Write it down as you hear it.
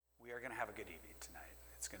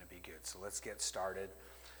It's going to be good. So let's get started.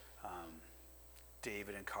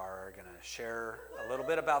 David and Cara are going to share a little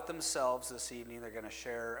bit about themselves this evening. They're going to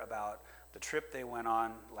share about the trip they went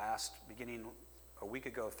on beginning a week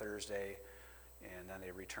ago Thursday, and then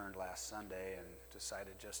they returned last Sunday and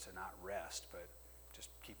decided just to not rest, but just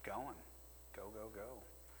keep going. Go, go, go.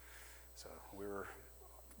 So we were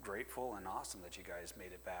grateful and awesome that you guys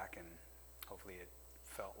made it back, and hopefully it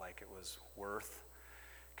felt like it was worth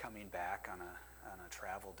coming back on a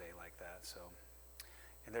travel day like that. So,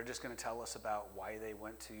 and they're just going to tell us about why they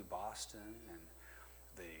went to Boston and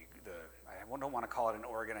I don't want to call it an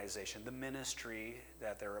organization, the ministry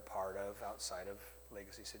that they're a part of outside of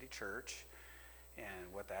Legacy City Church,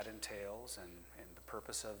 and what that entails, and the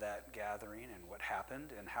purpose of that gathering, and what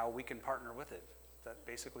happened, and how we can partner with it. Does that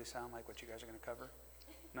basically sound like what you guys are going to cover?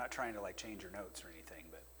 I'm not trying to change your notes or anything,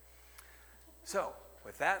 but so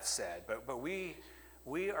with that said, but we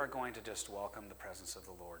are going to just welcome the presence of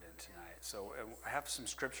the Lord in tonight. So I have some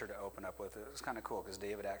scripture to open up with. It was kind of cool because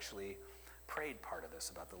David actually prayed part of this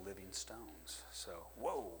about the living stones. So,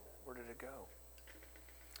 whoa, where did it go?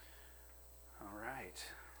 All right.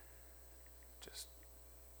 Just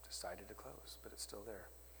decided to close, but it's still there.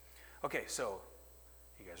 Okay, so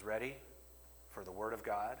you guys ready for the Word of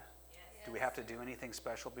God? Yes. Do we have to do anything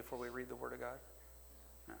special before we read the Word of God?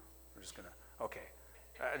 No. We're just going to, okay.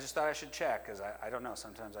 I just thought I should check because I don't know.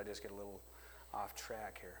 Sometimes I just get a little off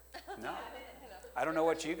track here. No. I don't know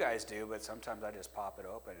what you guys do, but sometimes I just pop it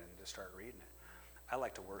open and just start reading it. I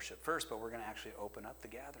like to worship first, but we're going to actually open up the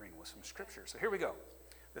gathering with some scripture. So here we go.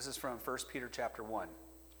 This is from 1 Peter chapter 1.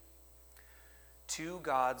 To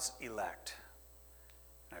God's elect.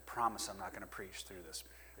 And I promise I'm not going to preach through this.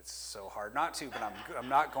 It's so hard not to, but I'm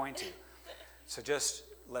not going to. So just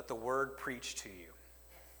let the word preach to you.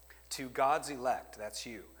 To God's elect, that's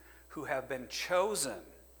you, who have been chosen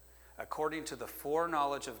according to the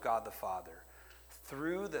foreknowledge of God the Father,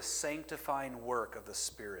 through the sanctifying work of the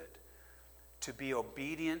Spirit, to be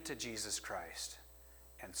obedient to Jesus Christ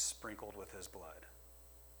and sprinkled with his blood.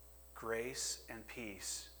 Grace and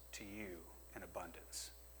peace to you in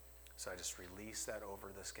abundance. So I just release that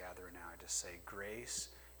over this gathering now. I just say grace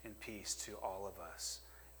and peace to all of us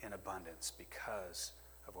in abundance because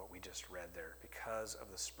of what we just read there, because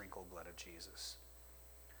of the sprinkled blood of Jesus.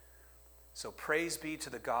 So praise be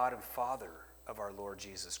to the God and Father of our Lord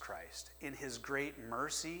Jesus Christ. In his great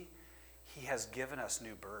mercy, he has given us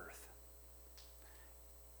new birth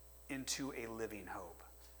into a living hope.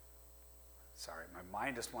 Sorry, my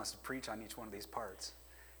mind just wants to preach on each one of these parts.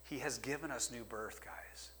 He has given us new birth,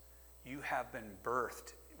 guys. You have been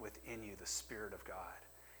birthed within you, the Spirit of God.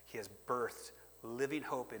 He has birthed living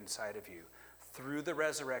hope inside of you through the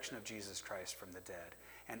resurrection of Jesus Christ from the dead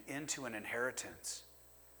and into an inheritance.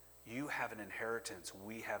 You have an inheritance.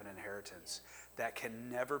 We have an inheritance that can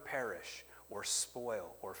never perish or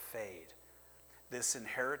spoil or fade. This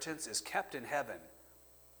inheritance is kept in heaven.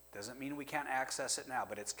 Doesn't mean we can't access it now,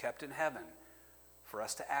 but it's kept in heaven for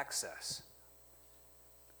us to access.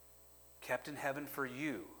 Kept in heaven for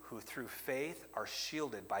you, who through faith are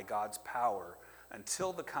shielded by God's power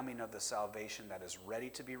until the coming of the salvation that is ready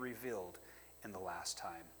to be revealed in the last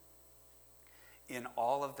time. In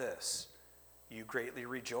all of this, you greatly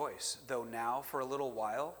rejoice, though now for a little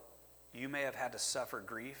while you may have had to suffer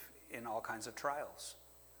grief in all kinds of trials.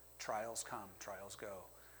 Trials come, trials go.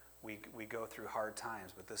 We go through hard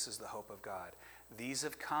times, but this is the hope of God. These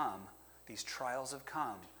trials have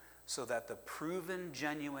come, so that the proven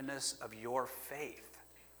genuineness of your faith.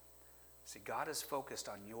 See, God is focused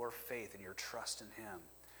on your faith and your trust in him.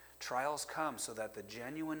 Trials come so that the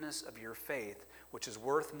genuineness of your faith, which is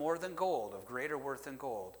worth more than gold, of greater worth than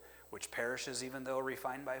gold, which perishes even though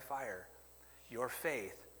refined by fire, your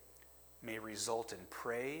faith may result in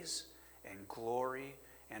praise and glory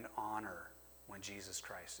and honor when Jesus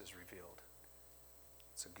Christ is revealed.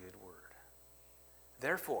 It's a good word.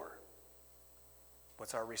 Therefore,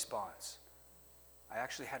 what's our response? I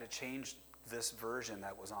actually had to change this version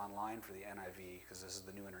that was online for the NIV, because this is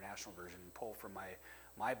the New International Version, and pull from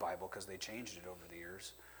my Bible because they changed it over the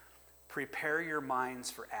years. Prepare your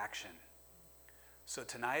minds for action. So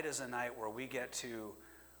tonight is a night where we get to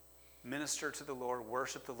minister to the Lord,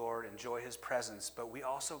 worship the Lord, enjoy his presence, but we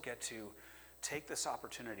also get to take this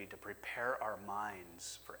opportunity to prepare our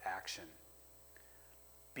minds for action.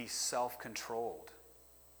 Be self-controlled.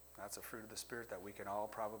 That's a fruit of the Spirit that we can all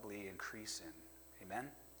probably increase in. Amen?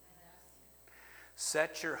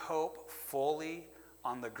 Set your hope fully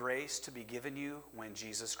on the grace to be given you when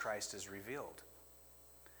Jesus Christ is revealed.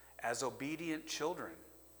 As obedient children,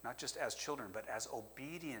 not just as children, but as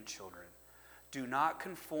obedient children, do not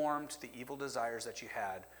conform to the evil desires that you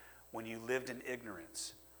had when you lived in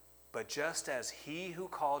ignorance. But just as he who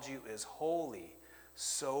called you is holy,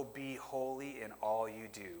 so be holy in all you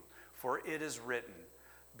do. For it is written,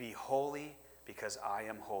 be holy because I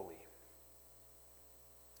am holy.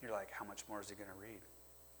 You're like, how much more is he going to read?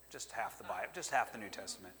 Just half the Bible, just half the New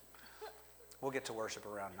Testament. We'll get to worship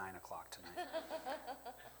around 9 o'clock tonight.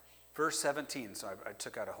 Verse 17, so I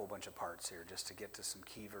took out a whole bunch of parts here just to get to some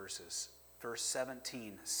key verses. Verse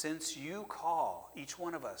 17, since you call, each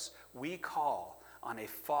one of us, we call on a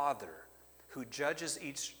Father who judges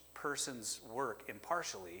each person's work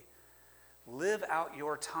impartially, live out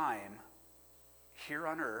your time here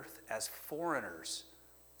on earth as foreigners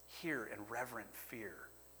here in reverent fear.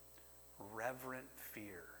 Reverent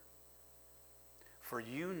fear. For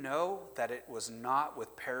you know that it was not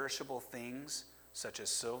with perishable things such as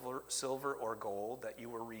silver or gold that you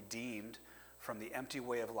were redeemed from the empty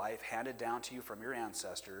way of life handed down to you from your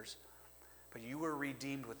ancestors, but you were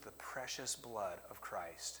redeemed with the precious blood of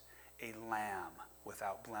Christ, a lamb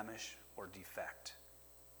without blemish or defect.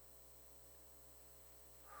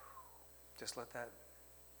 Just let that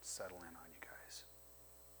settle in on you guys.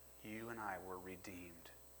 You and I were redeemed.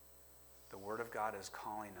 The Word of God is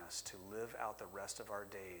calling us to live out the rest of our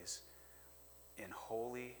days in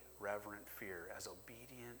holy, reverent fear as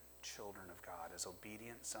obedient children of God, as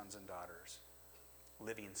obedient sons and daughters,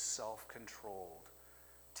 living self-controlled,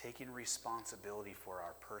 taking responsibility for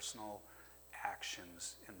our personal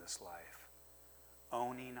actions in this life,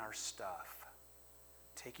 owning our stuff,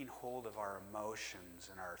 taking hold of our emotions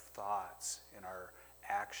and our thoughts and our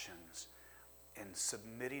actions, and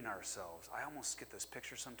submitting ourselves. I almost get this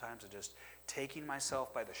picture sometimes of just taking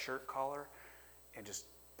myself by the shirt collar and just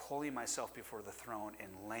pulling myself before the throne and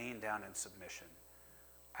laying down in submission.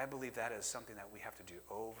 I believe that is something that we have to do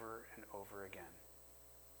over and over again.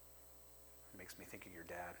 It makes me think of your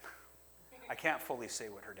dad. I can't fully say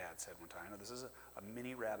what her dad said one time. I know this is a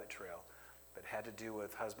mini rabbit trail, but it had to do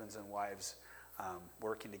with husbands and wives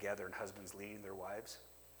working together and husbands leading their wives.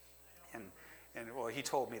 And well, he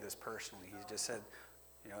told me this personally. He just said,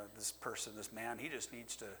 this person, this man, he just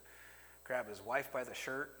needs to grab his wife by the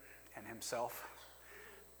shirt and himself.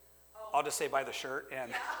 I'll just say by the shirt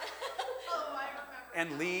and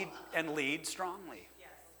and lead strongly.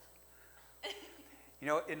 Yes.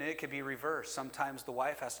 And it could be reversed. Sometimes the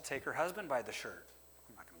wife has to take her husband by the shirt.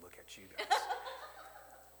 I'm not going to look at you guys.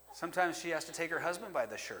 Sometimes she has to take her husband by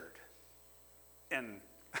the shirt and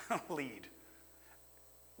lead.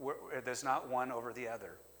 There's not one over the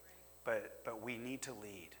other, but we need to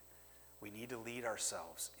lead. We need to lead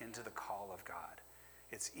ourselves into the call of God.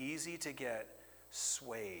 It's easy to get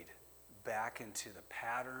swayed back into the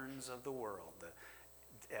patterns of the world, the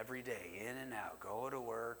every day, in and out, go to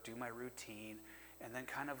work, do my routine, and then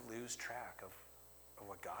kind of lose track of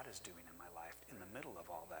what God is doing in my life in the middle of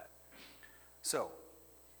all that. So,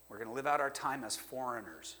 we're going to live out our time as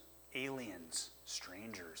foreigners, aliens,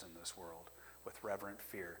 strangers in this world, with reverent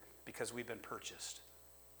fear, because we've been purchased.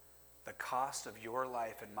 The cost of your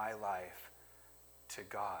life and my life to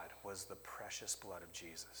God was the precious blood of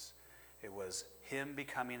Jesus. It was him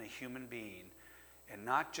becoming a human being and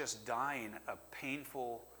not just dying a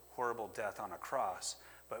painful, horrible death on a cross,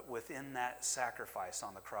 but within that sacrifice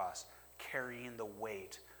on the cross, carrying the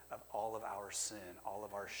weight of all of our sin, all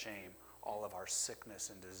of our shame, all of our sickness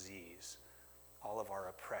and disease, all of our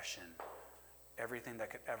oppression, everything that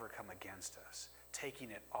could ever come against us, taking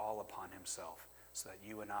it all upon himself so that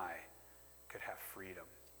you and I could have freedom.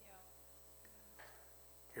 Yeah.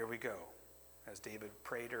 Here we go, as David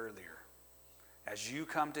prayed earlier. As you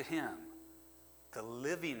come to him, the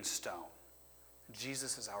living stone,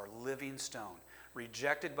 Jesus is our living stone,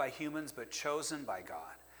 rejected by humans but chosen by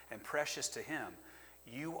God and precious to him,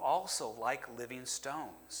 you also like living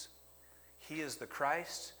stones. He is the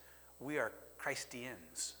Christ, we are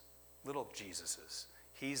Christians, little Jesuses.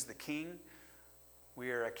 He's the king.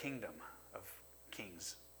 We are a kingdom of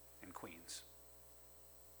kings and queens.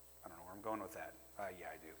 I don't know where I'm going with that. Yeah,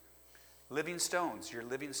 I do. Living stones, you're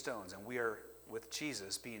living stones. And we are, with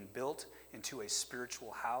Jesus, being built into a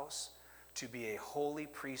spiritual house to be a holy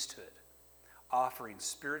priesthood, offering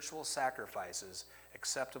spiritual sacrifices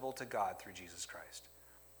acceptable to God through Jesus Christ.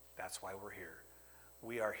 That's why we're here.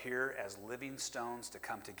 We are here as living stones to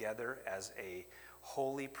come together as a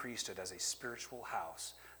holy priesthood, as a spiritual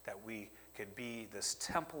house, that we could be this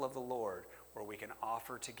temple of the Lord where we can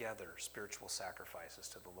offer together spiritual sacrifices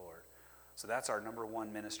to the Lord. So that's our number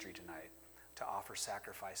one ministry tonight, to offer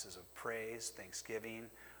sacrifices of praise, thanksgiving,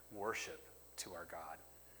 worship to our God.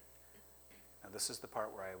 Now this is the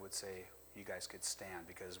part where I would say you guys could stand,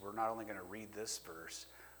 because we're not only going to read this verse,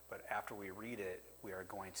 but after we read it, we are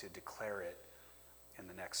going to declare it in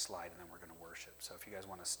the next slide, and then we're going to worship. So if you guys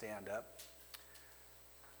want to stand up.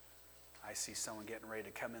 I see someone getting ready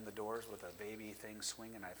to come in the doors with a baby thing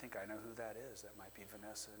swinging. I think I know who that is. That might be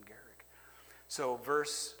Vanessa and Garrick. So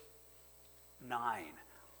verse 9.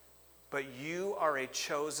 But you are a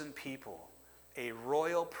chosen people, a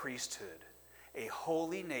royal priesthood, a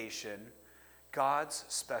holy nation, God's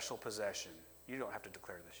special possession. You don't have to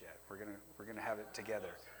declare this yet. We're gonna have it together.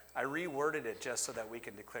 I reworded it just so that we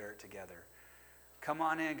can declare it together. Come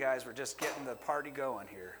on in, guys. We're just getting the party going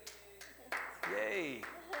here. Yay.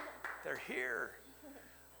 They're here.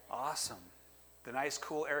 Awesome. The nice,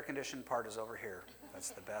 cool, air-conditioned part is over here. That's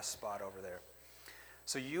the best spot over there.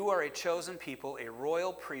 So you are a chosen people, a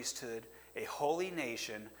royal priesthood, a holy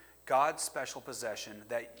nation, God's special possession,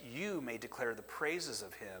 that you may declare the praises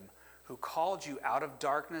of him who called you out of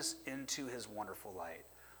darkness into his wonderful light.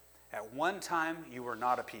 At one time you were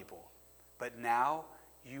not a people, but now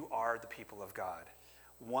you are the people of God.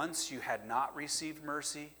 Once you had not received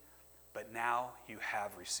mercy, but now you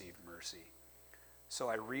have received mercy. So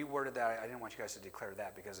I reworded that. I didn't want you guys to declare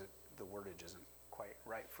that because the wordage isn't quite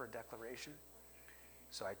right for a declaration.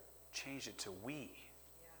 So I changed it to we.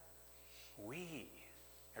 Yeah. We.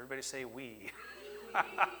 Everybody say we.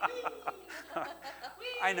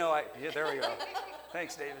 I know yeah, there we go.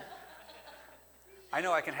 Thanks, David. I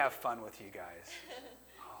know I can have fun with you guys.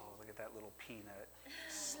 Oh, look at that little peanut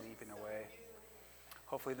sleeping away.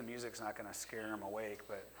 Hopefully the music's not going to scare him awake,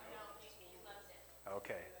 but...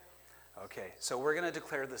 Okay. So we're going to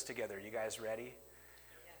declare this together. You guys ready?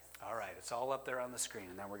 Yes. All right. It's all up there on the screen,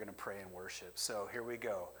 and then we're going to pray and worship. So here we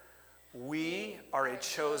go. We are a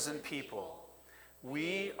chosen people.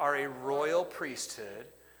 We are a royal priesthood.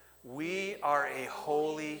 We are a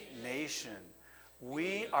holy nation.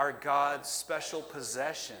 We are God's special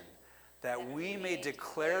possession, that we may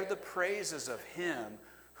declare the praises of him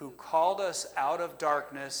who called us out of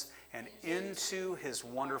darkness and into his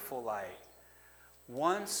wonderful light.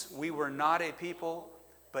 Once we were not a people,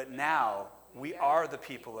 but now we are the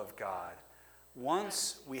people of God.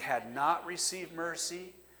 Once we had not received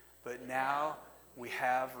mercy, but now we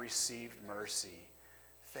have received mercy.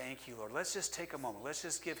 Thank you, Lord. Let's just take a moment. Let's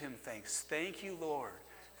just give him thanks. Thank you, Lord.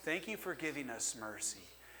 Thank you for giving us mercy.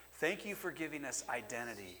 Thank you for giving us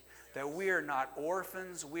identity. That we are not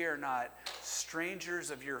orphans. We are not strangers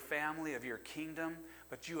of your family, of your kingdom,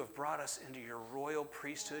 but you have brought us into your royal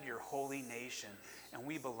priesthood, your holy nation, and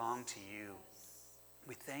we belong to you.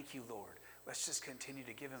 We thank you, Lord. Let's just continue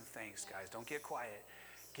to give him thanks, guys. Don't get quiet.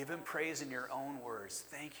 Give him praise in your own words.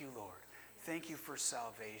 Thank you, Lord. Thank you for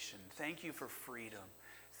salvation. Thank you for freedom.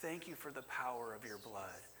 Thank you for the power of your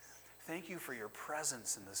blood. Thank you for your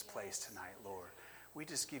presence in this place tonight, Lord. We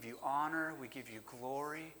just give you honor. We give you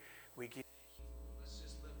glory. We give. Let's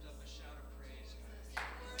just lift up a shout of praise.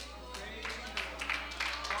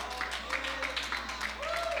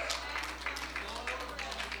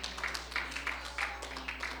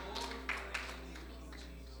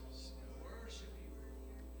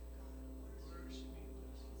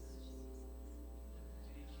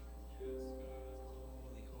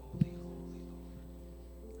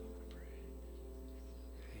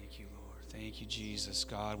 Thank you, Jesus.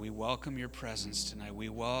 God, we welcome your presence tonight. We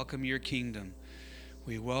welcome your kingdom.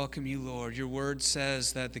 We welcome you, Lord. Your word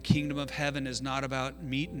says that the kingdom of heaven is not about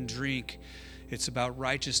meat and drink. It's about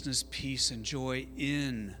righteousness, peace, and joy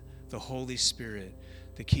in the Holy Spirit.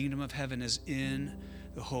 The kingdom of heaven is in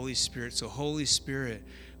the Holy Spirit. So, Holy Spirit,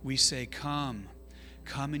 we say, come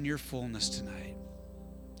in your fullness tonight.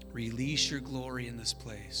 Release your glory in this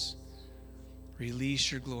place.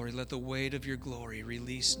 Release your glory. Let the weight of your glory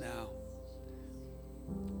release now.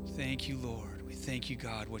 Thank you, Lord. We thank you,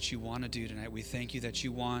 God, what you want to do tonight. We thank you that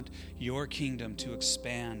you want your kingdom to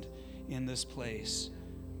expand in this place,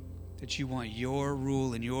 that you want your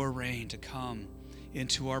rule and your reign to come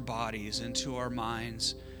into our bodies, into our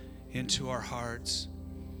minds, into our hearts,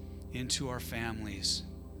 into our families.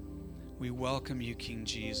 We welcome you, King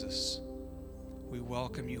Jesus. We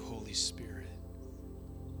welcome you, Holy Spirit.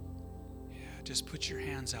 Yeah, just put your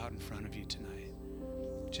hands out in front of you tonight.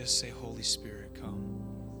 Just say, Holy Spirit, come.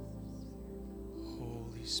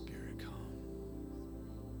 Holy Spirit, come.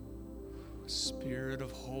 Spirit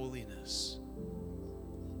of holiness.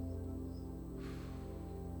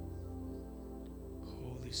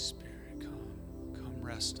 Holy Spirit, come. Come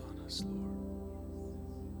rest on us, Lord.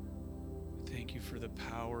 We thank you for the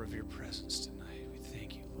power of your presence tonight. We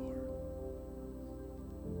thank you, Lord.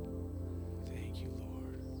 Thank you,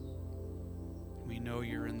 Lord. We know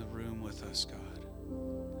you're in the room with us, God.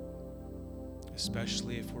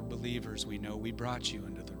 Especially if we're believers, we know we brought you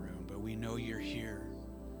into the room, but we know you're here,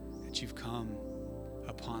 that you've come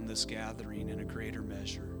upon this gathering in a greater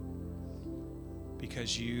measure,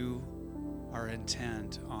 because you are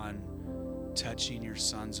intent on touching your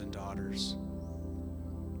sons and daughters.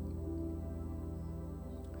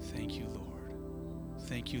 Thank you, Lord.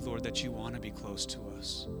 Thank you, Lord, that you want to be close to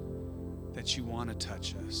us, that you want to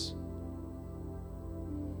touch us,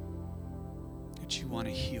 that you want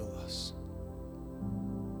to heal us,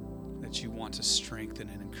 that you want to strengthen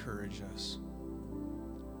and encourage us.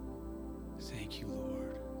 Thank you,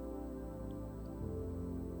 Lord.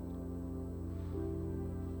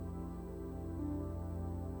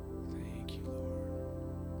 Thank you, Lord.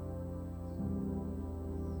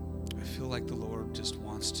 I feel like the Lord just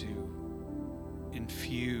wants to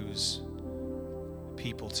infuse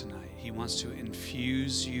people tonight. He wants to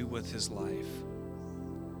infuse you with his life.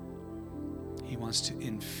 He wants to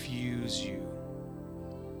infuse you.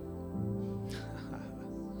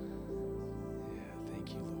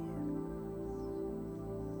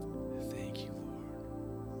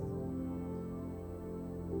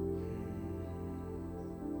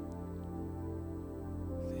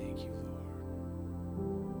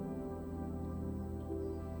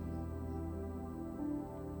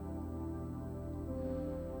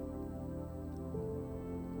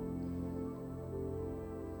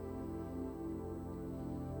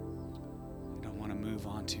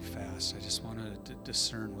 Too fast. I just want to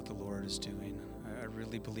discern what the Lord is doing. I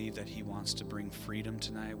really believe that he wants to bring freedom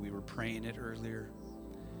tonight. We were praying it earlier.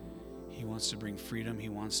 He wants to bring freedom. He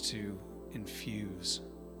wants to infuse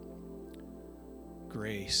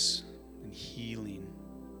grace and healing.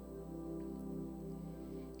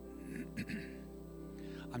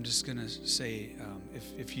 I'm just going to say,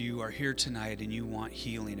 if you are here tonight and you want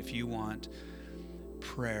healing, if you want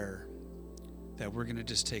prayer, that we're going to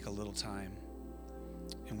just take a little time.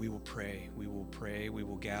 And we will pray. We will pray. We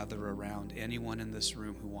will gather around anyone in this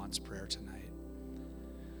room who wants prayer tonight.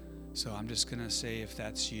 So I'm just going to say, if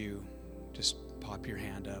that's you, just pop your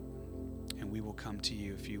hand up and we will come to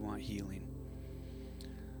you if you want healing.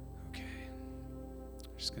 Okay.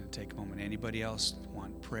 I'm just going to take a moment. Anybody else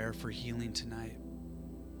want prayer for healing tonight?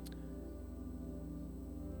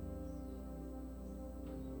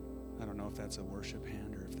 I don't know if that's a worship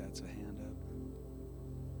hand or if that's a hand up.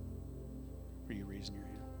 Are you raising your hand?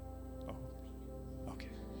 Oh, okay.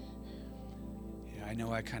 Yeah, I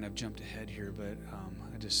know I kind of jumped ahead here, but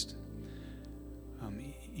I just,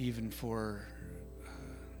 even for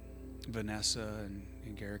Vanessa and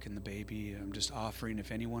Garrick and the baby, I'm just offering,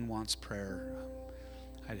 if anyone wants prayer.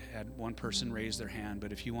 I had one person raise their hand,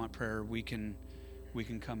 but if you want prayer, we can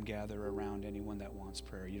come gather around anyone that wants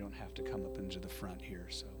prayer. You don't have to come up into the front here.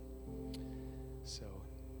 So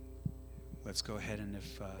let's go ahead, and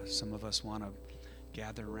if some of us want to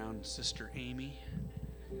gather around Sister Amy,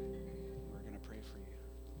 we're going to pray for you.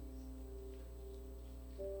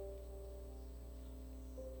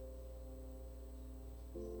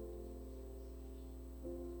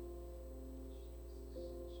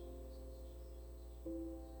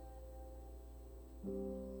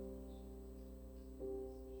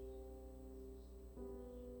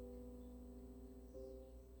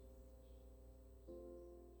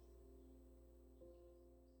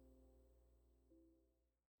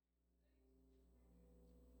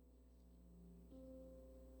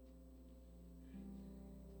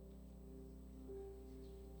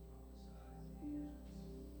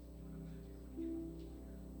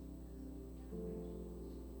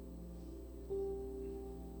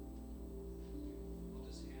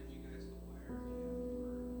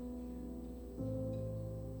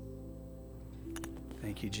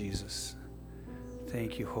 Thank you, Jesus.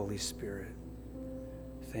 Thank you, Holy Spirit.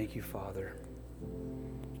 Thank you, Father.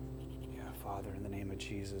 Yeah, Father, in the name of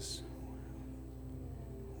Jesus,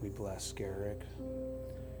 we bless Garrick.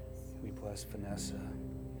 We bless Vanessa.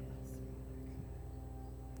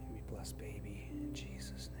 We bless baby in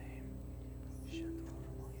Jesus' name.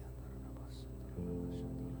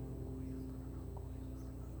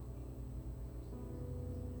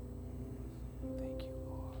 Thank you,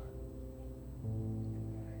 Lord.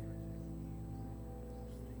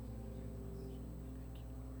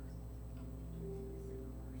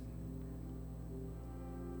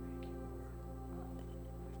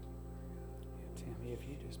 Tammy, if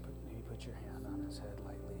you just put your hand on his head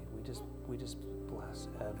lightly. We just bless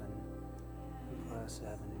Evan. We bless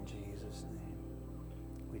Evan in Jesus' name.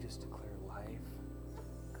 We just declare life,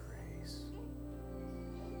 grace.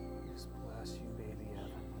 We just bless you, baby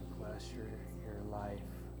Evan. We bless your life,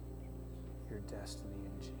 your destiny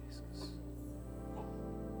in Jesus.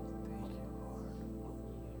 Thank you, Lord.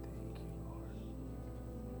 Thank you, Lord.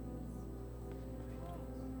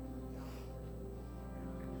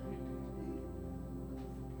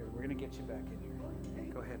 get you back in here.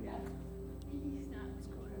 Go ahead. He's not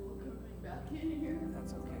Go ahead. coming back in here.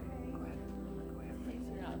 That's okay. Go ahead. Go ahead. Things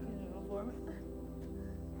are not going to go for me.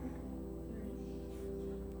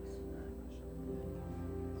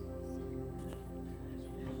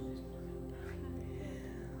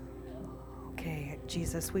 Okay,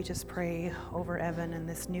 Jesus, we just pray over Evan and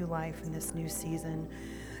this new life and this new season.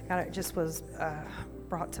 God, it just was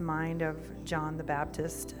brought to mind of John the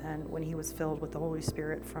Baptist and when he was filled with the Holy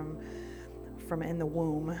Spirit from in the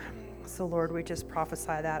womb. So, Lord, we just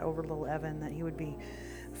prophesy that over little Evan, that he would be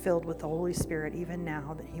filled with the Holy Spirit even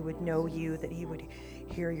now, that he would know you, that he would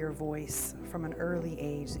hear your voice from an early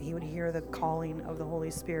age, that he would hear the calling of the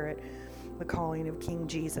Holy Spirit, the calling of King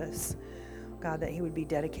Jesus. God, that he would be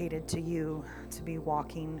dedicated to you, to be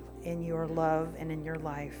walking in your love and in your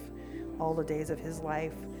life all the days of his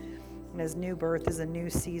life. And his new birth is a new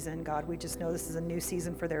season. God, we just know this is a new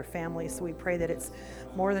season for their family. So we pray that it's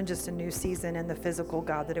more than just a new season in the physical,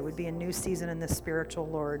 God, that it would be a new season in the spiritual,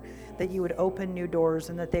 Lord, that you would open new doors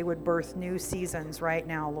and that they would birth new seasons right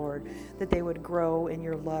now, Lord, that they would grow in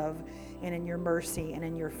your love and in your mercy and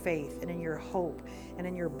in your faith and in your hope and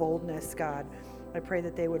in your boldness, God. I pray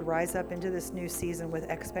that they would rise up into this new season with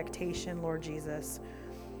expectation, Lord Jesus,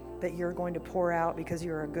 that you're going to pour out, because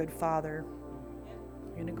you're a good Father.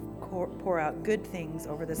 You're going to pour out good things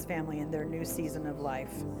over this family in their new season of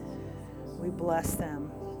life. We bless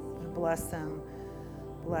them. We bless them.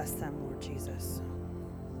 Bless them, Lord Jesus.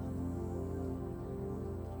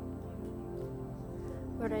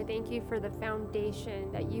 Lord, I thank you for the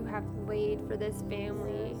foundation that you have laid for this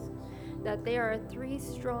family, that they are a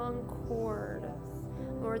three-strong cord,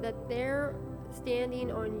 Lord, that they're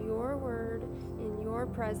standing on your word, in your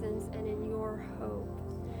presence, and in your hope.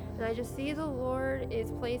 And I just see the Lord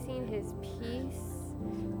is placing his peace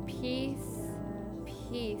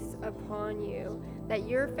upon you, that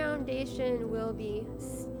your foundation will be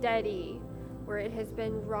steady where it has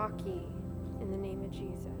been rocky, in the name of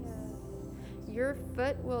Jesus. Your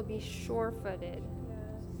foot will be sure-footed.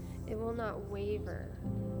 It will not waver.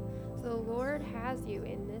 So the Lord has you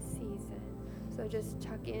in this season. So just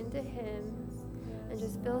tuck into him and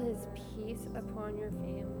just feel his peace upon your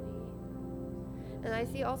family. And I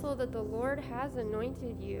see also that the Lord has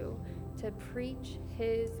anointed you to preach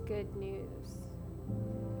his good news,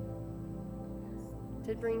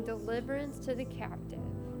 to bring deliverance to the captive,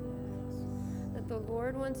 that the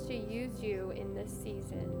Lord wants to use you in this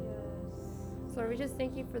season. So Lord, we just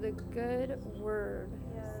thank you for the good word,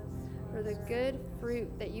 for the good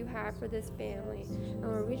fruit that you have for this family. And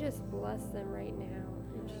Lord, we just bless them right now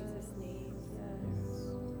in Jesus' name.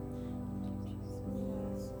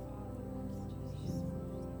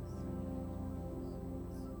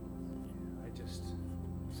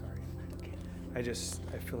 I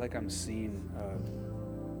feel like I'm seeing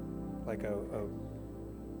like a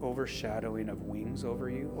overshadowing of wings over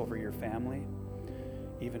you, over your family,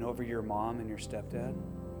 even over your mom and your stepdad.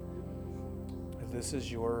 This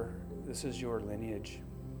is your lineage.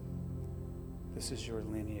 This is your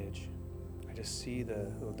lineage. I just see the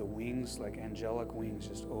wings, like angelic wings,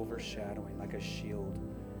 just overshadowing like a shield.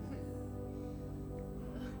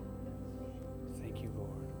 Thank you,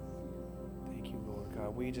 Lord. Thank you, Lord.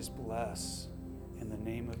 God, we just bless in the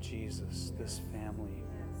name of Jesus this family.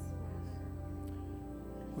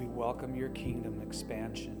 We welcome your kingdom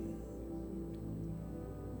expansion,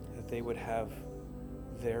 that they would have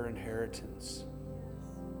their inheritance,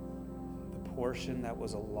 the portion that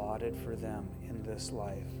was allotted for them in this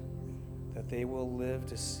life, that they will live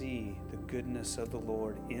to see the goodness of the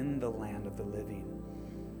Lord in the land of the living,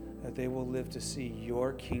 that they will live to see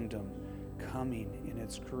your kingdom coming in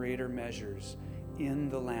its greater measures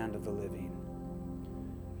in the land of the living.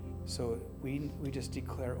 So we just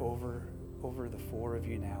declare over the four of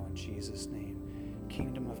you now in Jesus' name,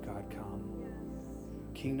 kingdom of God come.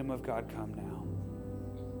 Kingdom of God come now.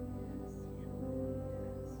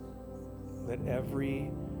 Let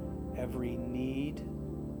every need,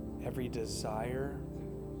 every desire,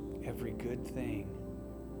 every good thing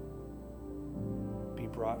be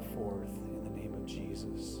brought forth in the name of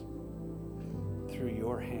Jesus. Through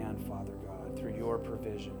your hand, Father God, through your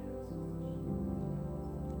provision.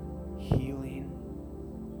 Healing,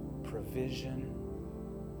 provision,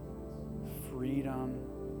 freedom,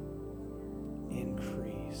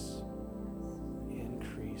 increase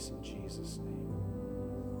in Jesus' name.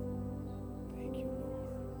 Thank you,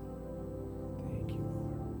 Lord. Thank you,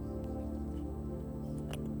 Lord.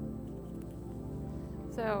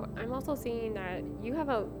 So I'm also seeing that you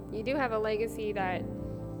do have a legacy that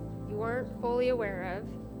you weren't fully aware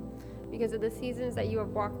of because of the seasons that you have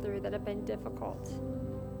walked through that have been difficult.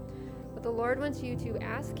 But the Lord wants you to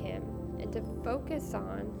ask him and to focus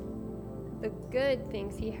on the good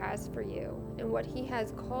things He has for you and what He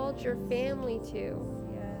has called your family to.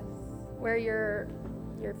 Yes. Where your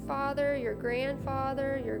father, your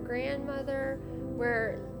grandfather, your grandmother,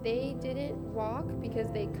 where they didn't walk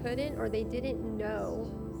because they couldn't or they didn't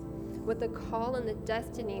know what the call and the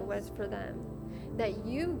destiny was for them, that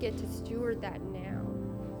you get to steward that now.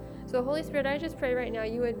 So Holy Spirit, I just pray right now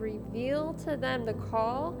you would reveal to them the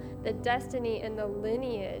call, the destiny, and the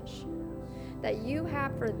lineage that you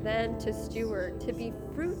have for them to steward, to be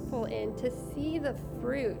fruitful in, to see the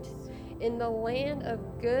fruit in the land of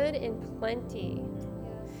good and plenty.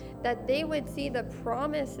 That they would see the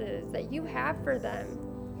promises that you have for them.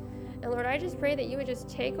 And Lord, I just pray that you would just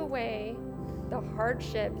take away the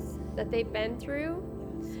hardships that they've been through,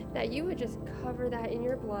 that you would just cover that in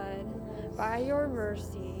your blood by your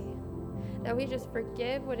mercy, that we just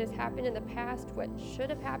forgive what has happened in the past, what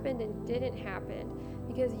should have happened and didn't happen,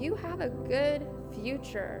 because you have a good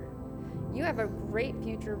future. You have a great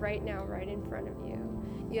future right now, right in front of you.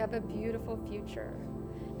 You have a beautiful future.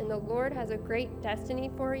 And the Lord has a great destiny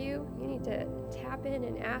for you. You need to tap in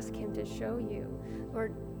and ask Him to show you.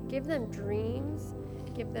 Lord, give them dreams,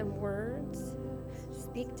 give them words,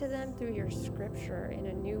 speak to them through your scripture in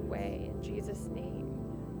a new way, in Jesus' name.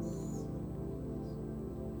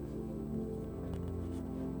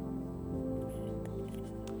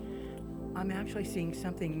 I'm actually seeing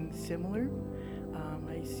something similar.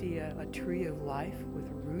 I see a tree of life with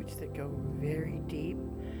roots that go very deep.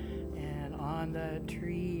 And on the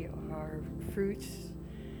tree are fruits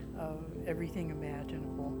of everything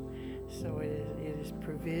imaginable. So it is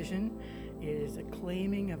provision. It is a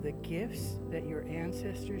claiming of the gifts that your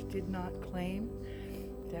ancestors did not claim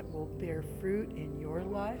that will bear fruit in your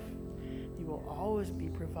life. You will always be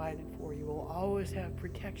provided for. You will always have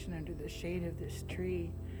protection under the shade of this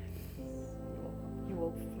tree. You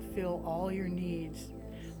will fulfill all your needs,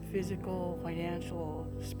 physical, financial,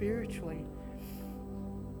 spiritually.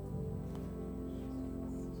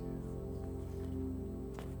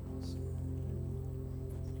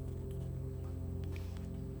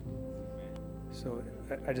 So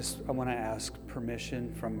I want to ask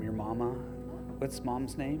permission from your mama. What's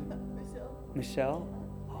mom's name? Michelle. Michelle?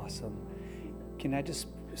 Awesome. Can I just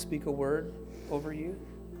speak a word over you?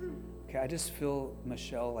 Okay, I just feel,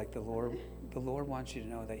 Michelle, like the Lord wants you to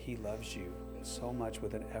know that He loves you so much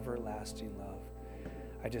with an everlasting love.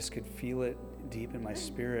 I just could feel it deep in my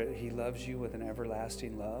spirit. He loves you with an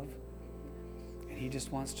everlasting love. And He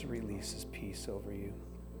just wants to release His peace over you.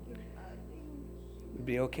 Would it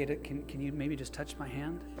be okay to, can you maybe just touch my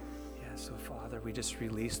hand? Yeah, so Father, we just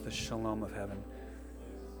release the shalom of heaven.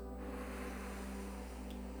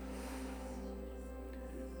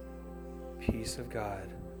 Peace of God,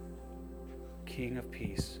 King of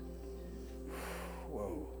peace.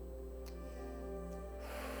 Whoa.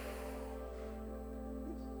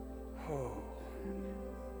 Oh.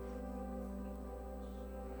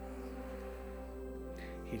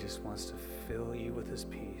 He just wants to fill you with His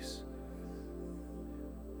peace.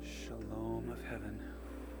 Shalom of heaven.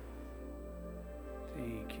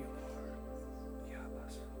 Thank you, Lord.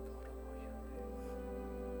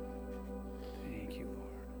 Thank you,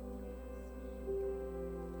 Lord.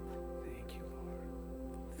 Thank you,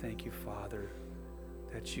 Lord. Thank you, Father,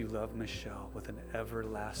 that you love Michelle with an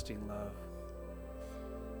everlasting love.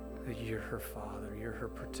 That you're her father, you're her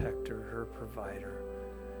protector, her provider.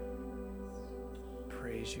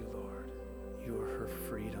 Praise you, Lord. You are her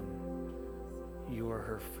freedom. You are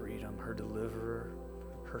her freedom, her deliverer,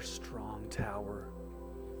 her strong tower,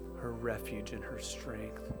 her refuge and her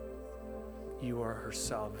strength. You are her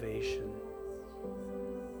salvation.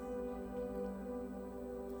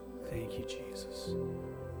 Thank you, Jesus.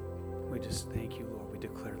 We just thank you, Lord. We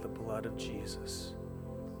declare the blood of Jesus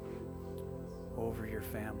over your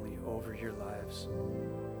family, over your lives.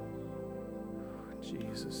 In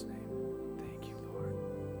Jesus' name. Thank you, Lord.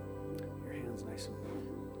 Your hand's nice and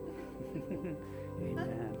warm.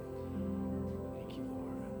 Amen. Thank you,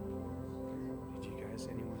 Lord. Did you guys,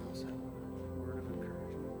 anyone else have a word of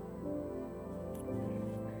encouragement?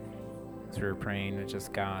 As we were praying, I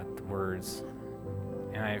just got the words,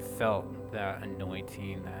 and I felt that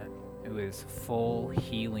anointing, that it was full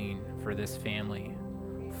healing for this family,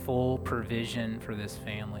 full provision for this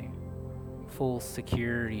family, full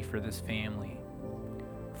security for this family,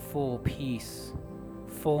 full peace,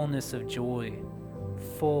 fullness of joy,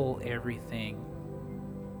 full everything.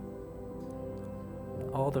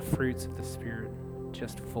 All the fruits of the Spirit,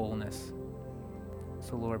 just fullness.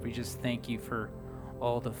 So Lord, we just thank you for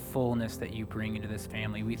all the fullness that you bring into this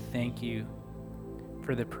family. We thank you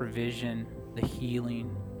for the provision, the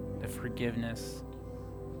healing, the forgiveness,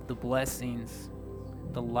 the blessings,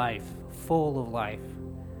 the life, full of life.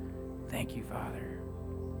 Thank you, Father.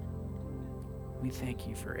 We thank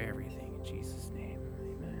you for everything in Jesus' name.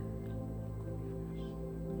 Amen.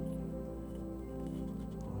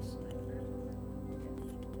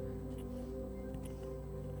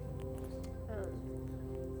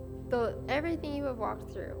 Everything you have walked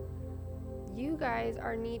through, you guys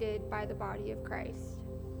are needed by the body of Christ.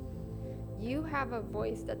 You have a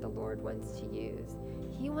voice that the Lord wants to use.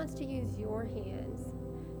 He wants to use your hands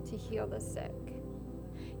to heal the sick.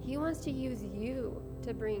 He wants to use you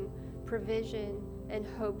to bring provision and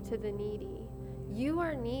hope to the needy. You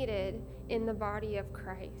are needed in the body of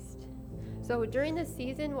Christ. So during this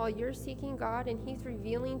season, while you're seeking God and He's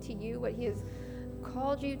revealing to you what He has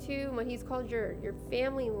called you to, and what He's called your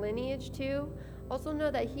family lineage to, also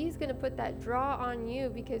know that He's going to put that draw on you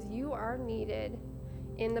because you are needed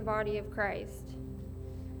in the body of Christ.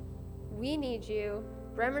 We need you.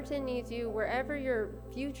 Bremerton needs you. Wherever your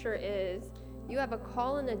future is, you have a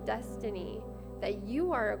call and a destiny that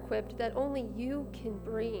you are equipped that only you can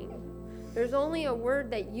bring. There's only a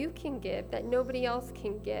word that you can give that nobody else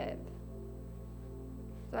can give.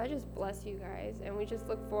 So I just bless you guys, and we just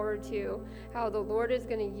look forward to how the Lord is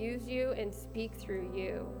going to use you and speak through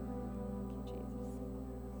you. Thank you,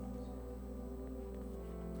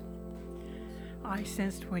 Jesus. I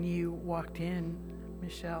sensed when you walked in,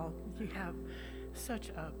 Michelle, you have such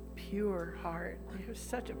a pure heart. You have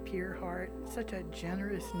such a pure heart, such a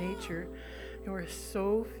generous nature. You are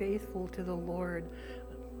so faithful to the Lord.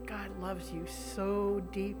 God loves you so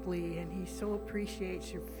deeply, and He so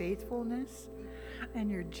appreciates your faithfulness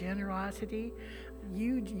and your generosity.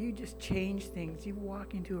 You just change things. You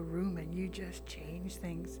walk into a room and you just change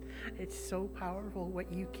things. It's so powerful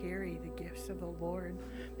what you carry, the gifts of the Lord,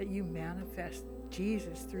 that you manifest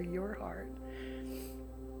Jesus through your heart.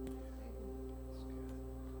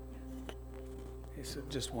 Okay, so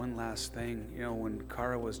just one last thing. You know, when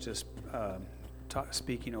Cara was just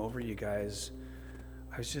speaking over you guys,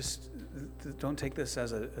 I was just, don't take this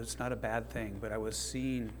as it's not a bad thing, but I was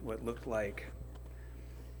seeing what looked like,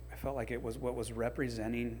 I felt like it was what was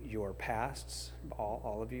representing your pasts,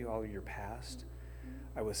 all of you, all of your past.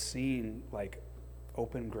 I was seeing like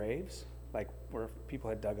open graves, like where people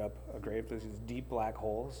had dug up a grave, there's these deep black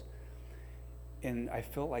holes. And I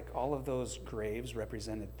felt like all of those graves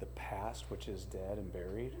represented the past, which is dead and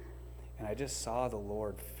buried. And I just saw the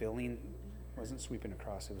Lord filling, wasn't sweeping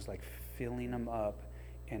across, it was like filling them up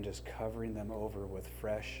and just covering them over with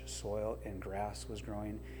fresh soil, and grass was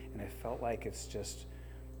growing. And I felt like it's just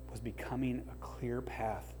was becoming a clear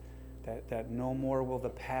path, that no more will the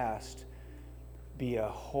past be a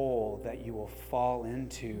hole that you will fall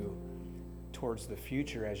into towards the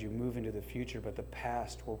future as you move into the future, but the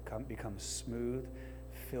past will become smooth,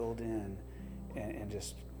 filled in, and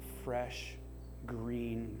just fresh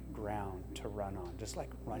green ground to run on, just like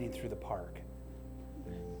running through the park.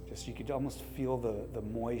 Just you could almost feel the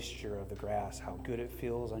moisture of the grass, how good it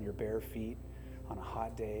feels on your bare feet on a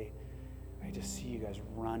hot day. I just see you guys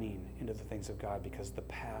running into the things of God because the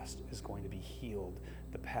past is going to be healed.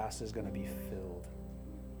 The past is going to be filled,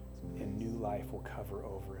 and new life will cover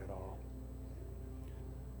over it all.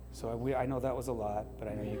 So I know that was a lot, but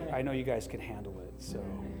I know you guys can handle it. So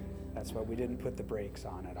that's why we didn't put the brakes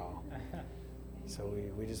on at all. So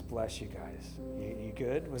we just bless you guys. You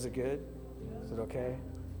good? Was it good? Is it okay?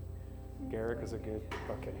 Garrick, was it good?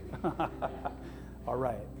 Okay. All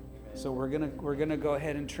right. So we're gonna go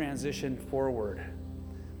ahead and transition forward.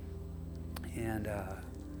 And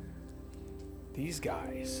these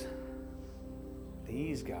guys.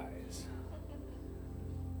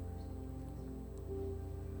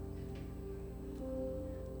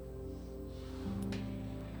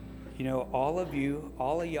 You know, all of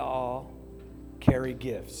y'all carry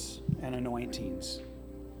gifts and anointings.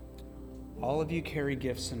 All of you carry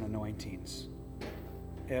gifts and anointings.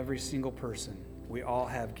 Every single person. We all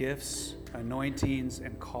have gifts, anointings,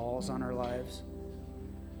 and calls on our lives.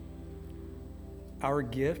 Our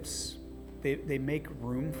gifts, they make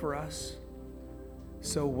room for us.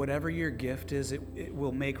 So whatever your gift is, it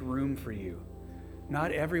will make room for you.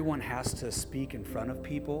 Not everyone has to speak in front of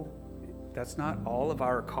people. That's not all of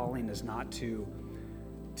our calling, is not to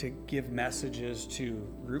give messages to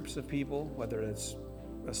groups of people, whether it's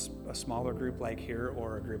a smaller group like here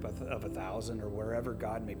or a group of 1,000 or wherever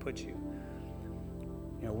God may put you.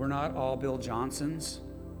 You know, we're not all Bill Johnsons,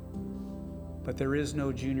 but there is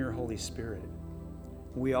no junior Holy Spirit.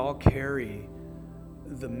 We all carry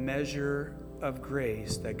the measure of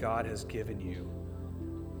grace that God has given you.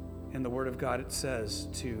 In the Word of God, it says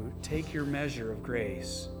to take your measure of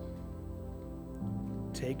grace,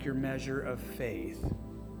 take your measure of faith,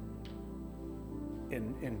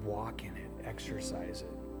 and walk in it, exercise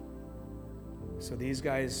it. So these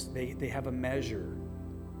guys, they have a measure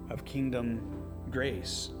of kingdom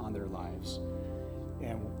grace on their lives.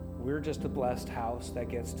 And we're just a blessed house that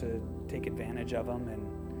gets to take advantage of them and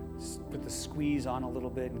put the squeeze on a little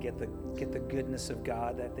bit and get the goodness of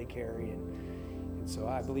God that they carry. And so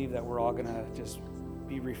I believe that we're all going to just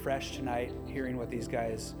be refreshed tonight hearing what these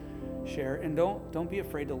guys share. And don't be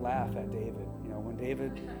afraid to laugh at David. You know, when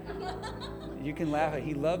David, you can laugh at,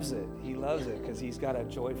 he loves it. He loves it because he's got a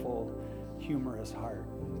joyful, humorous heart.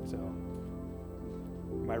 So,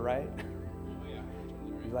 am I right?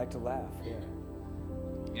 You like to laugh, yeah.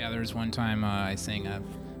 Yeah, there was one time I sang an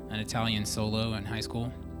Italian solo in high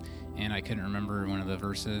school, and I couldn't remember one of the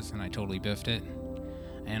verses, and I totally biffed it.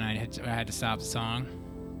 And I had to stop the song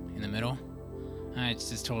in the middle. I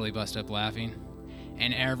just totally busted up laughing.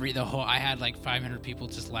 And I had like 500 people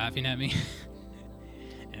just laughing at me.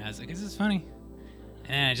 And I was like, this is funny.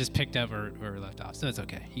 And I just picked up where we left off. So it's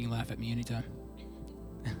okay. You can laugh at me anytime.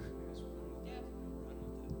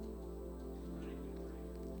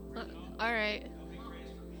 All right.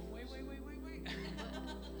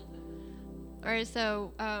 All right,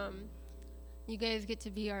 so you guys get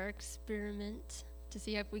to be our experiment to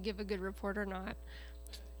see if we give a good report or not.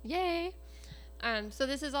 Yay! So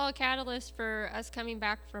this is all a catalyst for us coming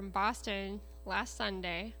back from Boston last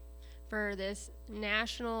Sunday for this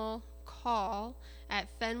national call at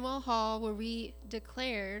Fenwell Hall, where we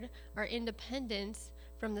declared our independence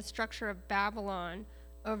from the structure of Babylon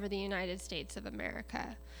over the United States of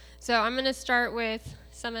America. So I'm going to start with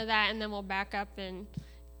some of that, and then we'll back up and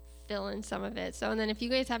fill in some of it. So, and then if you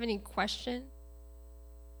guys have any questions,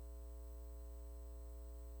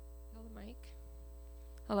 hold the mic.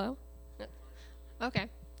 Hello? No. Okay.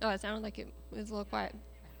 Oh, it sounded like it was a little quiet.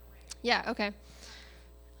 Yeah, okay.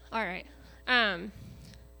 All right.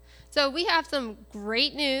 So we have some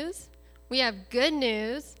great news. We have good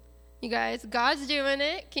news. You guys, God's doing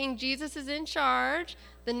it. King Jesus is in charge.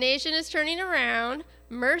 The nation is turning around.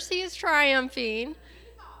 Mercy is triumphing.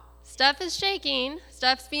 Stuff is shaking.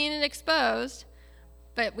 Stuff's being exposed.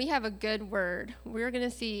 But we have a good word. We're going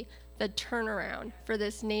to see the turnaround for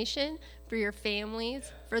this nation, for your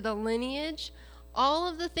families, for the lineage, all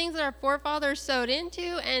of the things that our forefathers sowed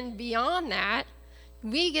into, and beyond that,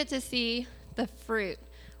 we get to see the fruit.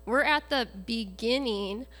 We're at the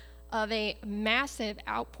beginning of a massive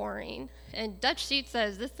outpouring. And Dutch Sheet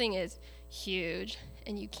says this thing is huge,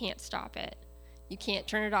 and you can't stop it. You can't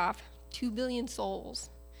turn it off. 2 billion souls.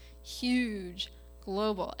 Huge,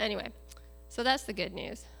 global. Anyway, so that's the good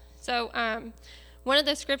news. So one of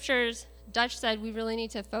the scriptures Dutch said we really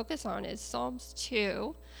need to focus on is Psalms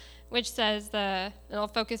 2, which says, and I'll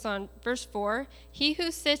focus on verse 4, "He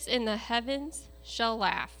who sits in the heavens shall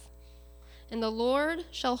laugh, and the Lord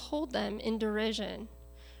shall hold them in derision."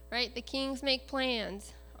 Right? The kings make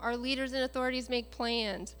plans. Our leaders and authorities make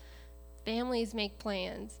plans. Families make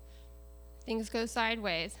plans. Things go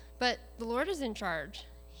sideways. But the Lord is in charge.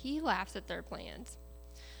 He laughs at their plans.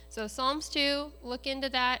 So Psalms 2, look into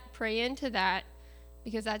that, pray into that,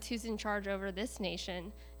 because that's who's in charge over this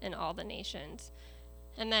nation and all the nations.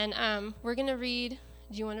 And then we're going to read,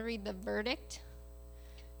 do you want to read the verdict?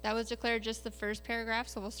 That was declared just the first paragraph,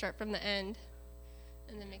 so we'll start from the end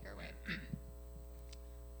and then make our way.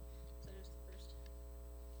 So there's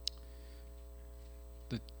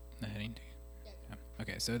the first. The heading? Yeah.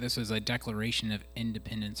 Okay, so this was a declaration of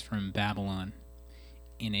independence from Babylon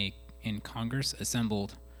in Congress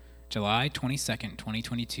assembled July 22nd,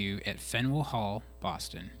 2022 at Fenwell Hall,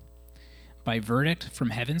 Boston. By verdict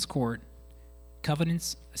from Heaven's Court,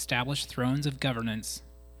 covenants establish thrones of governance,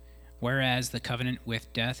 whereas the covenant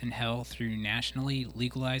with death and hell through nationally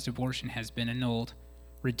legalized abortion has been annulled,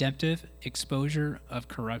 redemptive exposure of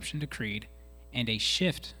corruption decreed, and a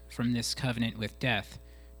shift from this covenant with death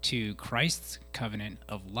to Christ's covenant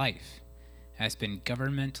of life has been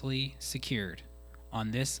governmentally secured.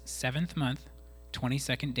 On this 7th month,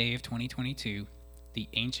 22nd day of 2022, the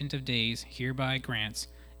Ancient of Days hereby grants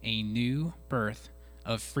a new birth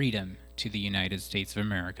of freedom to the United States of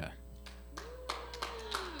America.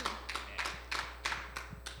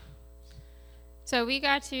 So we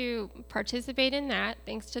got to participate in that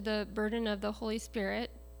thanks to the burden of the Holy Spirit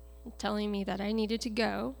telling me that I needed to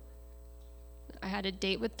go. I had a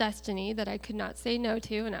date with destiny that I could not say no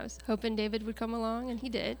to, and I was hoping David would come along, and he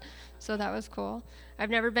did. So that was cool. I've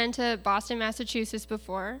never been to Boston, Massachusetts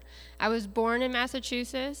before. I was born in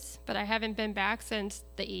Massachusetts, but I haven't been back since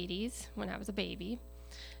the 80s when I was a baby.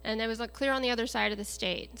 And it was clear on the other side of the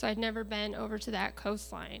state, so I'd never been over to that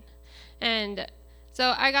coastline. And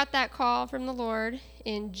so I got that call from the Lord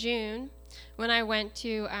in June when I went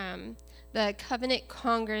to the Covenant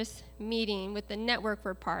Congress meeting with the network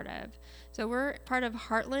we're part of. So we're part of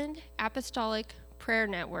Heartland Apostolic Prayer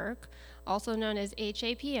Network, also known as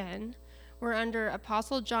HAPN. We're under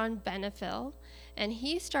Apostle John Benefiel, and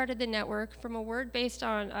he started the network from a word based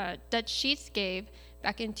on Dutch Sheets gave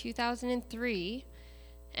back in 2003.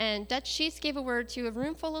 And Dutch Sheets gave a word to a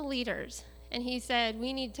room full of leaders, and he said,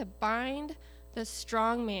 we need to bind the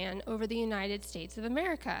strong man over the United States of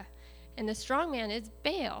America. And the strong man is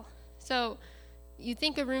Baal. So you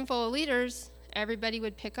think a room full of leaders, everybody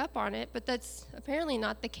would pick up on it, but that's apparently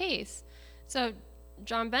not the case. So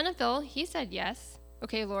John Benefiel, he said yes.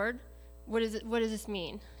 Okay, Lord, what does this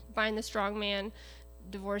mean? Bind the strong man,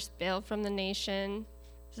 divorce Baal from the nation.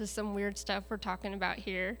 This is some weird stuff we're talking about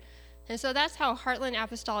here. And so that's how Heartland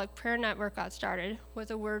Apostolic Prayer Network got started,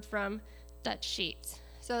 with a word from Dutch Sheets.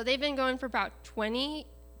 So they've been going for about 20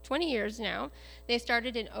 years now. They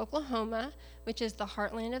started in Oklahoma, which is the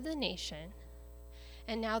heartland of the nation.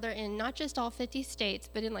 And now they're in not just all 50 states,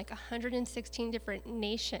 but in like 116 different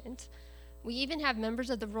nations. We even have members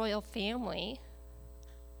of the royal family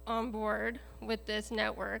on board with this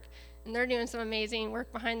network, and they're doing some amazing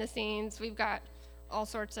work behind the scenes. We've got all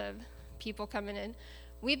sorts of people coming in.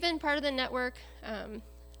 We've been part of the network.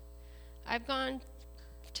 I've gone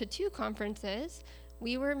to 2 conferences.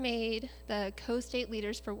 We were made the co-state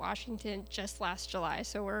leaders for Washington just last July,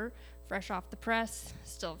 so we're fresh off the press,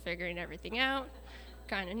 still figuring everything out,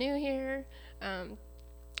 kind of new here,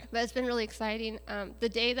 but it's been really exciting. The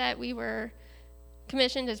day that we were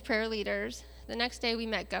commissioned as prayer leaders, the next day we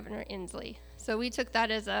met Governor Inslee. So we took that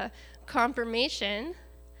as a confirmation,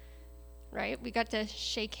 right? We got to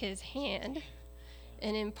shake his hand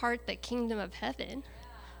and impart the kingdom of heaven,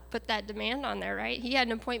 put that demand on there, right? He had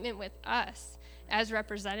an appointment with us as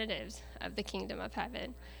representatives of the kingdom of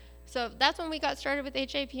heaven. So that's when we got started with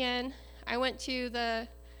HAPN. I went to the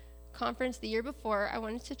conference the year before. I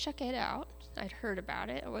wanted to check it out. I'd heard about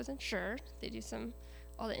it. I wasn't sure. They do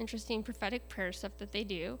all the interesting prophetic prayer stuff that they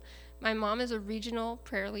do. My mom is a regional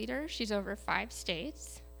prayer leader. She's over 5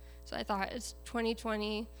 states. So I thought, it's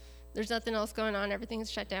 2020. There's nothing else going on.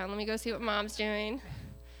 Everything's shut down. Let me go see what mom's doing.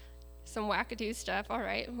 Some wackadoo stuff. All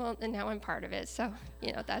right. Well, and now I'm part of it. So,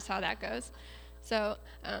 that's how that goes. So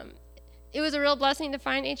it was a real blessing to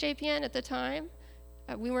find HAPN at the time.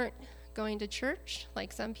 We weren't going to church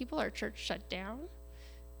like some people. Our church shut down.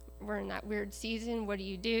 We're in that weird season. What do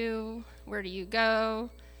you do? Where do you go?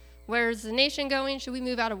 Where's the nation going? Should we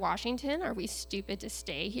move out of Washington? Are we stupid to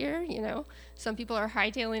stay here? Some people are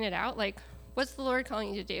hightailing it out. Like, what's the Lord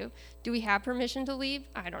calling you to do? Do we have permission to leave?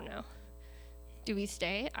 I don't know. Do we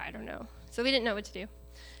stay? I don't know. So we didn't know what to do.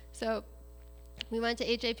 So we went to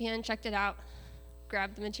HAPN, checked it out,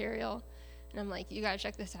 grabbed the material, and I'm like, you got to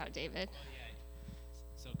check this out, David.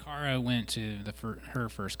 So Cara went to her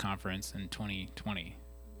first conference in 2020,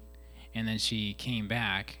 and then she came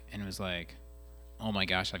back and was like, oh my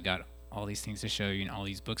gosh, I've got all these things to show you and all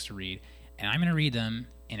these books to read, and I'm going to read them,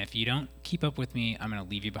 and if you don't keep up with me, I'm going to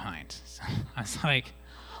leave you behind. So I was like,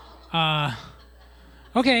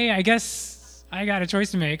 okay, I guess I got a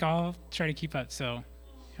choice to make. I'll try to keep up. So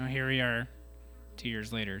here we are 2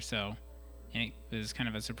 years later. So and it was kind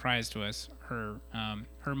of a surprise to us. Her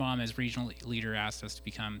mom, as regional leader, asked us to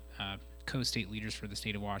become co-state leaders for the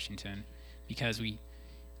state of Washington, because the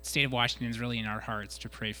state of Washington is really in our hearts to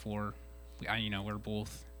pray for. We're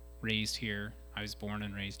both raised here. I was born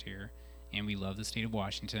and raised here, and we love the state of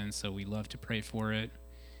Washington, so we love to pray for it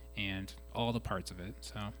and all the parts of it.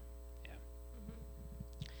 So, yeah.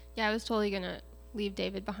 Yeah, I was totally gonna leave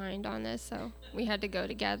David behind on this, so we had to go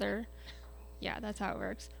together. Yeah, that's how it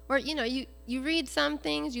works. Or, you read some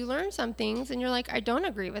things, you learn some things, and you're like, I don't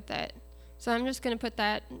agree with it. So I'm just going to put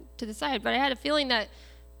that to the side. But I had a feeling that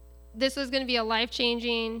this was going to be a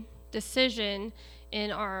life-changing decision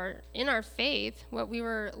in our faith, what we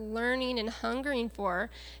were learning and hungering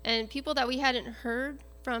for. And people that we hadn't heard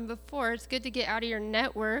from before, it's good to get out of your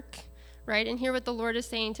network, right, and hear what the Lord is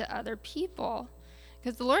saying to other people.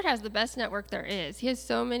 Because the Lord has the best network there is. He has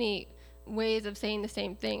so many ways of saying the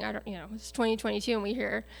same thing. It's 2022 and we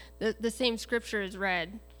hear the same scripture is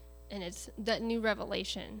read, and it's that new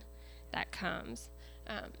revelation that comes.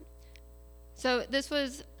 So this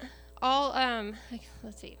was all,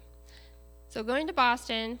 let's see. So going to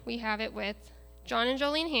Boston, we have it with John and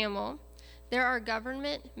Jolene Hamill. There are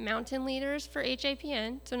government mountain leaders for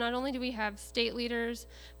HAPN. So not only do we have state leaders,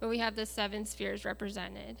 but we have the 7 spheres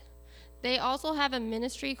represented. They also have a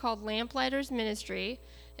ministry called Lamplighters Ministry.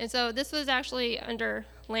 And so this was actually under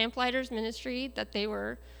Lamplighters Ministry that they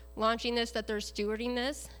were launching this, that they're stewarding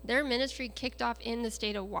this. Their ministry kicked off in the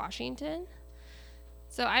state of Washington.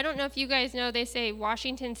 So I don't know if you guys know, they say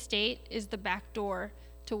Washington State is the back door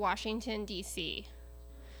to Washington, D.C.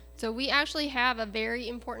 So we actually have a very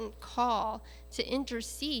important call to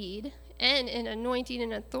intercede and an anointing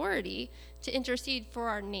and authority to intercede for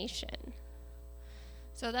our nation.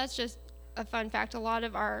 So that's just a fun fact. A lot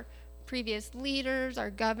of our previous leaders, our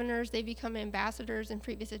governors, they become ambassadors in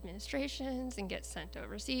previous administrations and get sent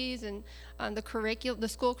overseas. And the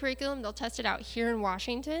school curriculum, they'll test it out here in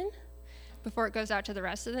Washington before it goes out to the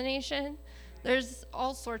rest of the nation. There's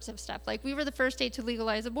all sorts of stuff. Like, we were the first state to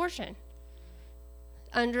legalize abortion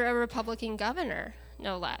under a Republican governor,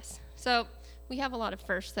 no less. So we have a lot of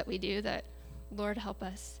firsts that we do that, Lord help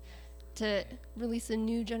us to release a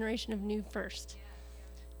new generation of new first.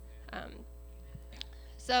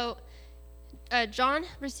 John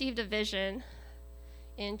received a vision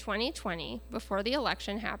in 2020 before the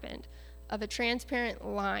election happened of a transparent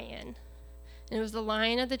lion. And it was the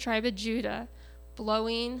lion of the tribe of Judah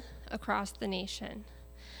blowing across the nation.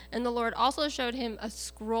 And the Lord also showed him a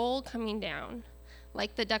scroll coming down,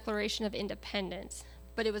 like the Declaration of Independence,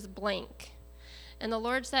 but it was blank. And the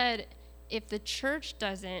Lord said, if the church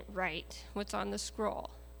doesn't write what's on the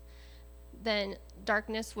scroll, then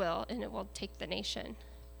darkness will, and it will take the nation.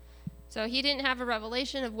 So he didn't have a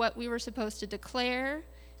revelation of what we were supposed to declare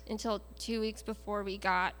until 2 weeks before we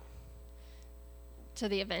got to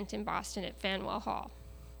the event in Boston at Faneuil Hall.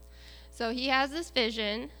 So he has this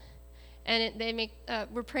vision, and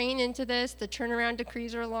we're praying into this. The turnaround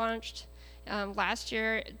decrees are launched. Last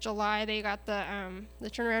year, July, they got the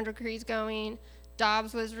turnaround decrees going.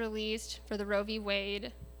 Dobbs was released for the Roe v.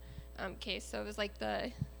 Wade case. So it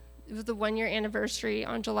was the 1 year anniversary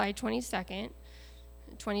on July 22nd,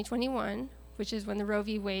 2021, which is when the Roe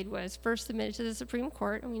v. Wade was first submitted to the Supreme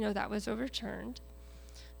Court, and we know that was overturned,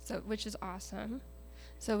 which is awesome.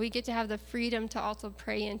 So we get to have the freedom to also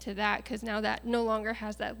pray into that, because now that no longer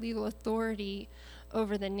has that legal authority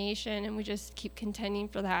over the nation, and we just keep contending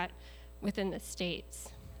for that within the states.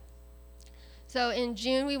 So in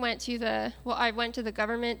June, I went to the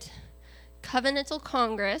Government Covenantal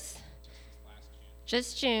Congress,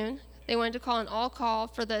 just June. They wanted to call an all-call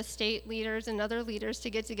for the state leaders and other leaders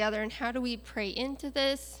to get together, and how do we pray into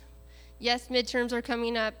this? Yes, midterms are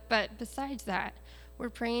coming up, but besides that,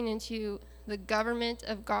 we're praying into the government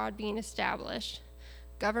of God being established.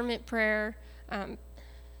 Government prayer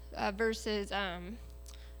versus,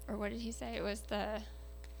 or what did he say? It was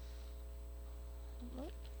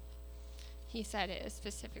he said it a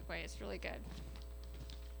specific way. It's really good.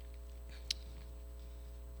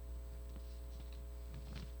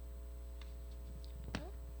 Do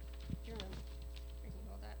you remember? You can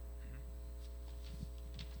hold that.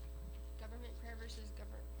 Government prayer versus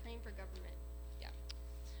praying for government. Yeah.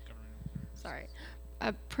 Sorry.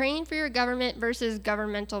 Praying for your government versus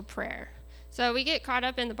governmental prayer. So we get caught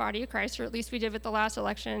up in the body of Christ, or at least we did with the last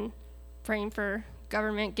election, praying for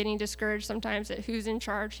government, getting discouraged sometimes at who's in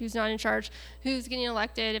charge, who's not in charge, who's getting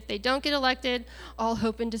elected. If they don't get elected, all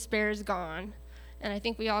hope and despair is gone. And I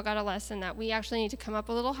think we all got a lesson that we actually need to come up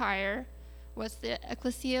a little higher. What's the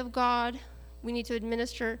ecclesia of God? We need to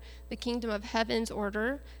administer the kingdom of heaven's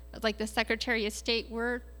order. Like the Secretary of State,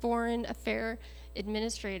 we're foreign affair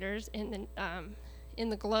administrators in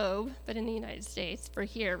the globe, but in the United States, for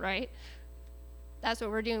here, right? That's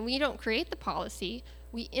what we're doing. We don't create the policy.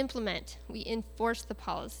 We implement, we enforce the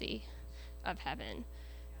policy of heaven.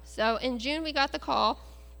 So in June, we got the call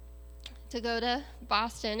to go to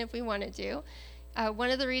Boston if we wanted to. One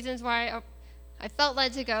of the reasons why I felt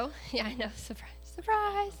led to go, yeah, I know,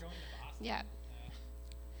 surprise. Yeah.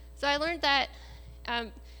 So I learned that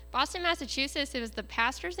Boston, Massachusetts, it was the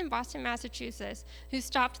pastors in Boston, Massachusetts, who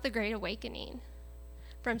stopped the Great Awakening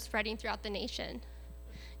from spreading throughout the nation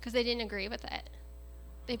because they didn't agree with it.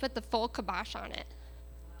 They put the full kibosh on it.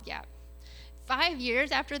 Yeah. 5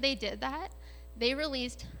 years after they did that, they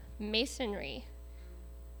released Masonry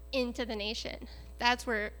into the nation. That's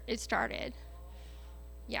where it started.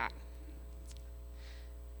 Yeah.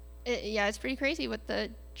 It's pretty crazy what the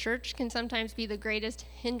church can sometimes be the greatest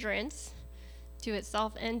hindrance to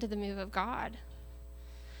itself and to the move of God.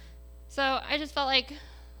 So I just felt like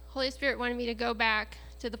Holy Spirit wanted me to go back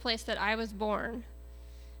to the place that I was born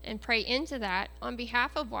and pray into that on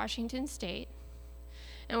behalf of Washington State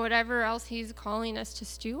and whatever else he's calling us to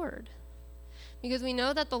steward. Because we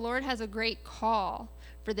know that the Lord has a great call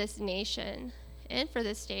for this nation and for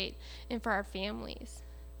this state and for our families.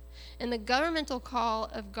 And the governmental call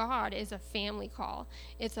of God is a family call.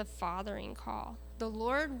 It's a fathering call. The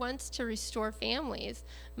Lord wants to restore families,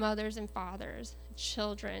 mothers and fathers,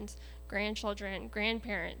 children, grandchildren,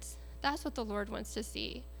 grandparents. That's what the Lord wants to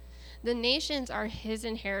see. The nations are his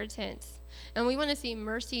inheritance. And we want to see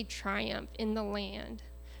mercy triumph in the land,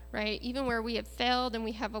 right? Even where we have failed and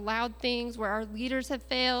we have allowed things, where our leaders have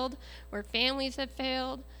failed, where families have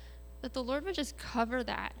failed, that the Lord would just cover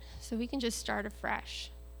that so we can just start afresh.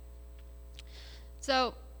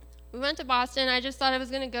 So we went to Boston. I just thought I was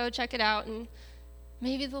going to go check it out, and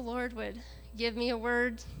maybe the Lord would give me a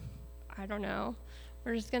word. I don't know.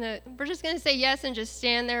 We're just gonna say yes and just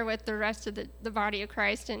stand there with the rest of the body of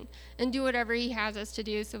Christ and do whatever he has us to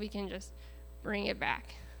do so we can just bring it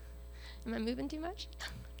back. Am I moving too much?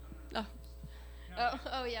 No.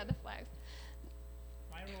 Oh yeah, the flags.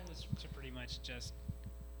 My role is to pretty much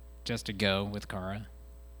just to go with Kara.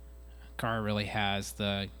 Kara really has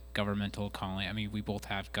the governmental calling. I mean, we both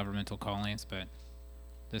have governmental callings, but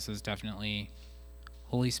this is definitely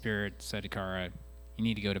Holy Spirit said to Kara, you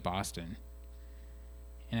need to go to Boston.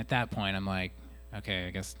 And at that point, I'm like, okay, I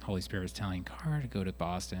guess Holy Spirit is telling Kara to go to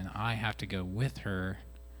Boston. I have to go with her.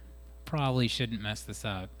 Probably shouldn't mess this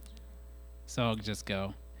up. So I'll just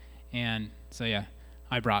go. And so, yeah,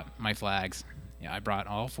 I brought my flags. Yeah, I brought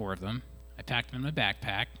all 4 of them. I packed them in my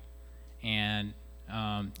backpack. And,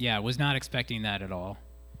 I was not expecting that at all,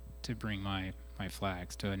 to bring my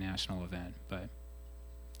flags to a national event. But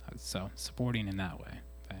so supporting in that way.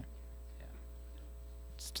 But, yeah,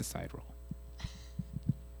 just a side role.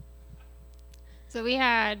 So we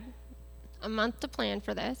had a month to plan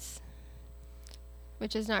for this,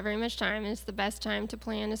 which is not very much time. It's the best time to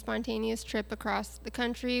plan a spontaneous trip across the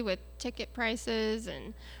country with ticket prices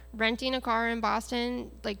and renting a car in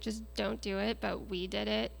Boston. Like, just don't do it, but we did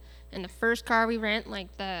it. And the first car we rent,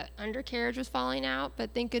 like, the undercarriage was falling out,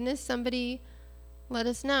 but thank goodness somebody let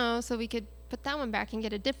us know so we could put that one back and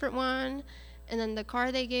get a different one. And then the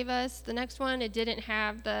car they gave us, the next one, it didn't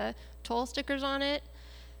have the toll stickers on it.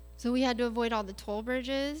 So we had to avoid all the toll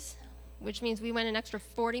bridges, which means we went an extra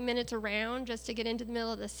 40 minutes around just to get into the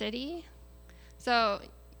middle of the city. So,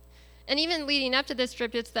 and even leading up to this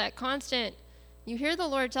trip, it's that constant, you hear the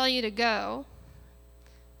Lord tell you to go,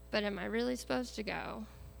 but am I really supposed to go?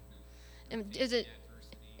 And is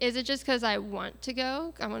it just because I want to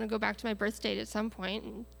go? I want to go back to my birth state at some point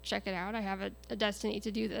and check it out. I have a destiny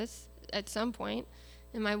to do this at some point.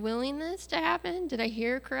 Am I willing this to happen? Did I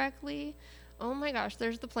hear correctly? Oh my gosh,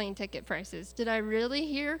 there's the plane ticket prices. Did I really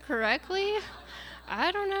hear correctly?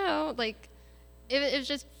 I don't know. Like, it was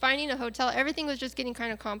just finding a hotel. Everything was just getting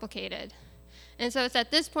kind of complicated. And so it's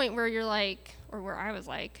at this point where you're like, or where I was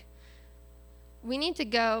like, we need to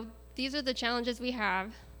go. These are the challenges we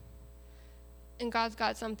have. And God's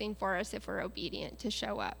got something for us if we're obedient to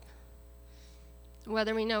show up,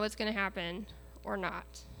 whether we know what's going to happen or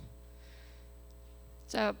not.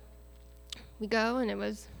 So we go, and it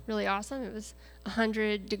was really awesome. It was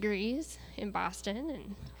 100 degrees in Boston,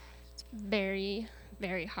 and it's very,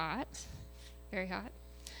 very hot, very hot.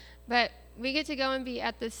 But we get to go and be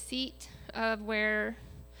at the seat of where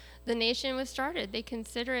the nation was started. They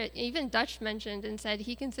consider it, even Dutch mentioned and said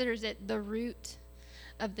he considers it the root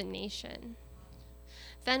of the nation.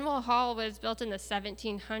 Fenwell Hall was built in the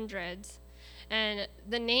 1700s, and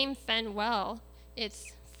the name Fenwell,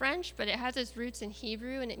 it's French, but it has its roots in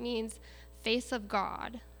Hebrew, and it means face of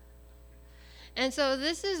God. And so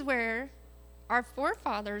this is where our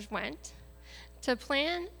forefathers went to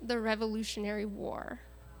plan the Revolutionary War.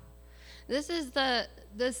 This is the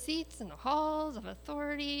seats and the halls of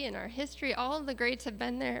authority in our history. All of the greats have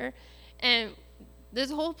been there, and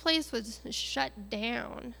this whole place was shut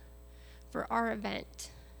down for our event,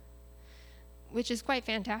 which is quite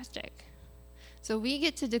fantastic. So we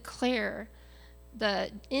get to declare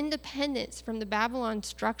the independence from the Babylon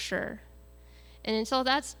structure. And until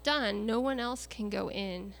that's done, no one else can go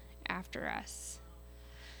in after us.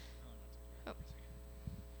 Oh.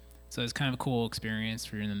 So it's kind of a cool experience.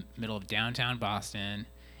 We're in the middle of downtown Boston,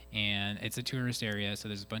 and it's a tourist area, so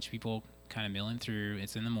there's a bunch of people kind of milling through.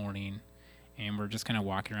 It's in the morning, and we're just kind of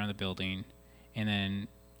walking around the building. And then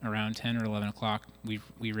around 10 or 11 o'clock, we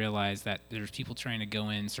realized that there's people trying to go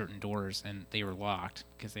in certain doors, and they were locked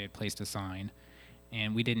because they had placed a sign.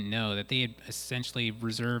 And we didn't know that they had essentially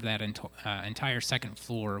reserved that entire second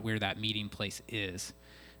floor where that meeting place is.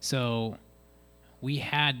 So we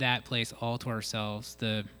had that place all to ourselves,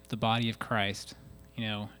 the body of Christ,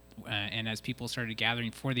 and as people started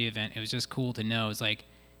gathering for the event, it was just cool to know. It's like,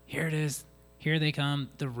 here it is, here they come,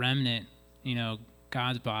 the remnant,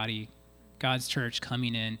 God's body, God's church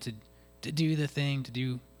coming in to do the thing, to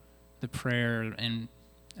do the prayer, and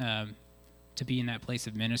to be in that place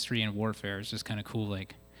of ministry and warfare. It's just kind of cool.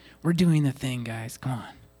 Like, we're doing the thing, guys. Come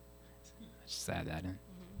on. Just add that in.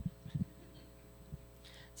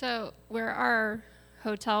 So where our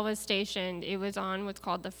hotel was stationed, it was on what's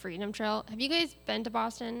called the Freedom Trail. Have you guys been to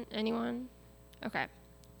Boston? Anyone? Okay.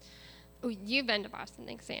 Oh, you've been to Boston.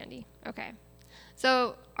 Thanks, Sandy. Okay.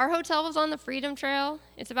 So our hotel was on the Freedom Trail.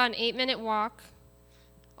 It's about an 8-minute walk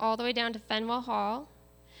all the way down to Fenwell Hall.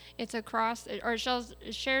 It's across, or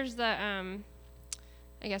it shares the,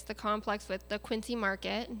 the complex with the Quincy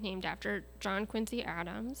Market, named after John Quincy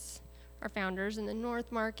Adams, our founders, in the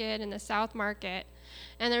North Market and the South Market.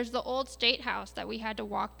 And there's the old State House that we had to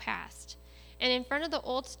walk past. And in front of the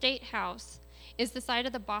old State House is the site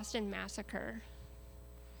of the Boston Massacre.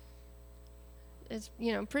 It's,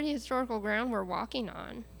 pretty historical ground we're walking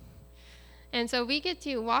on. And so we get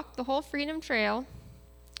to walk the whole Freedom Trail,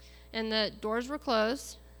 and the doors were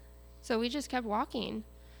closed, so we just kept walking.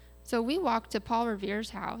 So we walked to Paul Revere's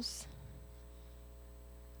house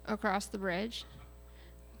across the bridge.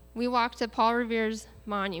 We walked to Paul Revere's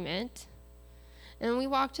monument, and we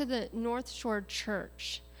walked to the North Shore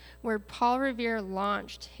Church, where Paul Revere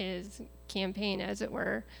launched his campaign, as it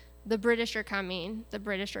were. The British are coming, the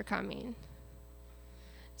British are coming.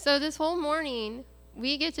 So this whole morning,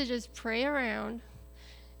 we get to just pray around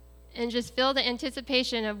and just feel the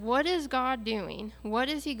anticipation of what is God doing? What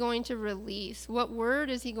is he going to release? What word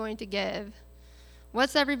is he going to give?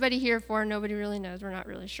 What's everybody here for? Nobody really knows. We're not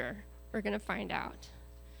really sure. We're going to find out.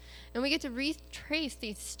 And we get to retrace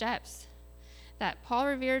these steps that Paul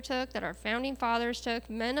Revere took, that our founding fathers took,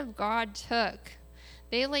 men of God took.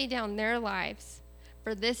 They laid down their lives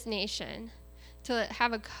for this nation to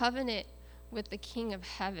have a covenant with the King of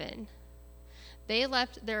Heaven. They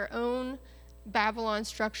left their own Babylon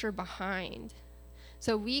structure behind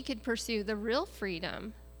so we could pursue the real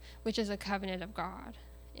freedom, which is a covenant of God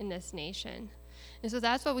in this nation. And so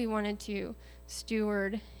that's what we wanted to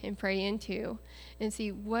steward and pray into and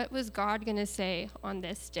see what was God going to say on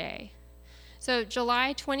this day. So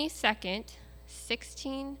July 22nd,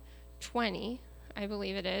 1620, I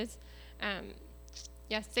believe it is,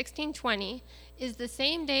 1620, is the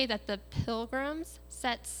same day that the Pilgrims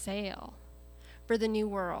set sail for the New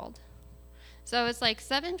World. So it's like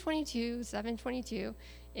 722,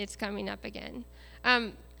 it's coming up again.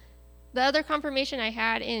 The other confirmation I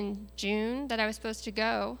had in June that I was supposed to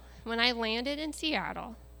go, when I landed in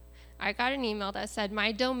Seattle, I got an email that said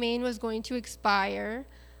my domain was going to expire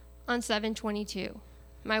on 7/22,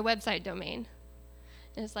 my website domain.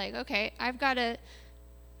 And it's like, okay,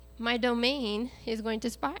 my domain is going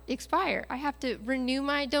to expire. I have to renew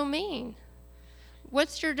my domain.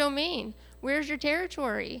 What's your domain? Where's your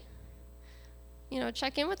territory?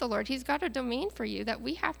 Check in with the Lord. He's got a domain for you that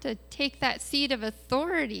we have to take that seat of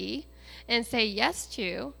authority and say yes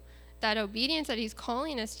to, that obedience that he's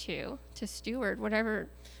calling us to steward, whatever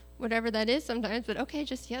that is sometimes, but okay,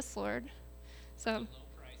 just yes, Lord. So,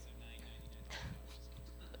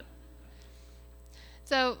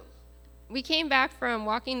 so we came back from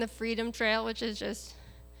walking the Freedom Trail, which is just,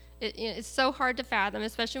 it's so hard to fathom,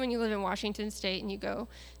 especially when you live in Washington State and you go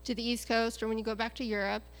to the East Coast or when you go back to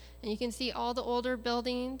Europe and you can see all the older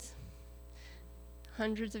buildings,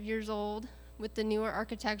 hundreds of years old, with the newer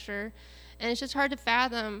architecture. And it's just hard to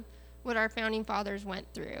fathom what our founding fathers went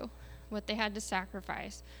through, what they had to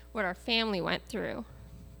sacrifice, what our family went through.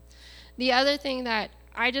 The other thing that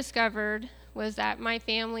I discovered was that my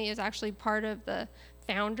family is actually part of the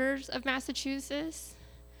founders of Massachusetts.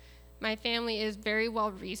 My family is very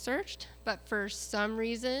well researched, but for some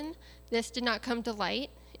reason, this did not come to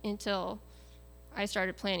light until I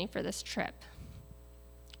started planning for this trip.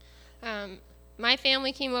 My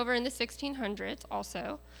family came over in the 1600s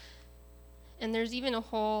also, and there's even a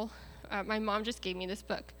whole, my mom just gave me this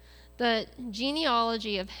book, The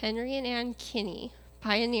Genealogy of Henry and Ann Kinney,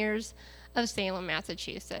 Pioneers of Salem,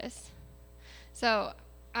 Massachusetts. So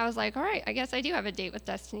I was like, all right, I guess I do have a date with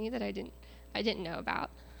destiny that I didn't know about.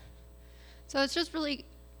 So it's really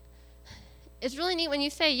neat when you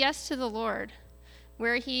say yes to the Lord,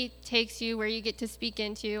 where he takes you, where you get to speak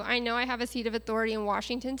into. I know I have a seat of authority in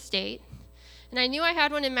Washington State, and I knew I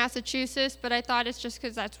had one in Massachusetts, but I thought it's just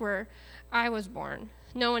because that's where I was born.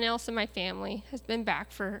 No one else in my family has been back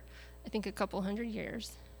for, I think, a couple hundred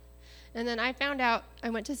years. And then I found out, I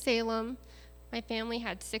went to Salem. My family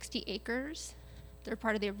had 60 acres. They're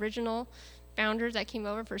part of the original founders that came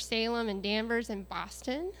over for Salem and Danvers and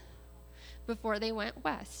Boston before they went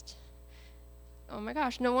west. Oh my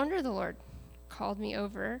gosh, no wonder the Lord called me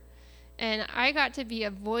over. And I got to be a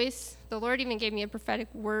voice. The Lord even gave me a prophetic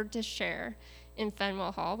word to share in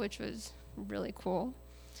Fenwell Hall, which was really cool.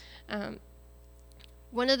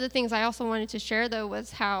 One of the things I also wanted to share, though,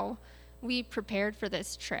 was how we prepared for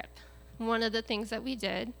this trip. One of the things that we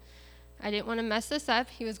did, I didn't want to mess this up.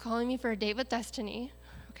 He was calling me for a date with destiny.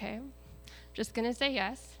 Okay, just going to say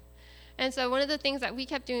yes. And so one of the things that we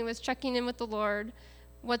kept doing was checking in with the Lord.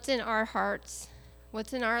 What's in our hearts?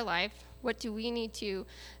 What's in our life? What do we need to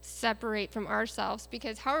separate from ourselves?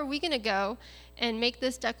 Because how are we going to go and make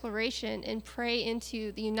this declaration and pray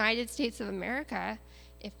into the United States of America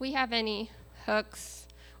if we have any hooks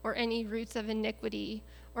or any roots of iniquity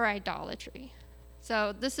or idolatry?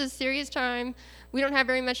 So this is serious time. We don't have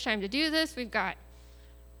very much time to do this. We've got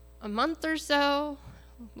a month or so.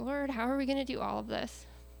 Lord, how are we going to do all of this?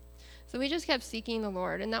 So we just kept seeking the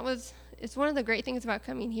Lord. And it's one of the great things about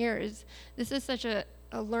coming here is this is such a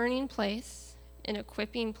learning place, an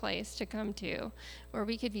equipping place to come to, where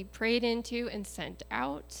we could be prayed into and sent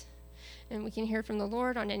out, and we can hear from the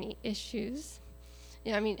Lord on any issues.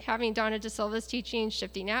 Yeah, I mean, having Donna De Silva's teaching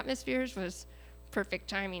Shifting Atmospheres was perfect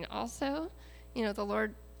timing also. You know, the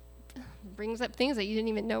Lord brings up things that you didn't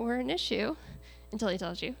even know were an issue until he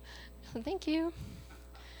tells you. So thank you.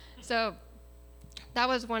 So that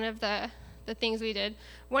was one of the things we did.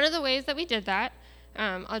 One of the ways that we did that,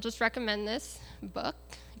 I'll just recommend this book,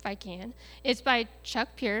 if I can. It's by Chuck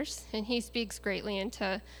Pierce, and he speaks greatly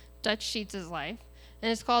into Dutch Sheets' life.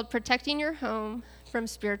 And it's called Protecting Your Home from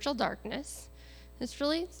Spiritual Darkness. It's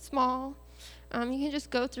really small. You can just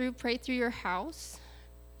go through, pray through your house,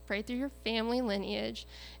 pray through your family lineage,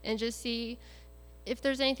 and just see if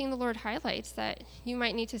there's anything the Lord highlights that you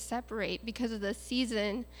might need to separate because of the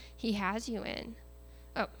season he has you in.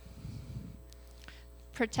 Oh.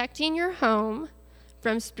 Protecting Your Home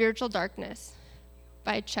from Spiritual Darkness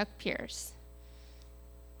by Chuck Pierce.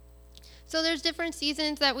 So there's different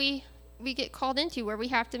seasons that we get called into where we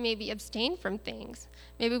have to maybe abstain from things.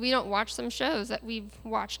 Maybe we don't watch some shows that we've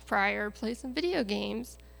watched prior, play some video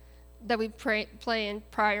games that we play in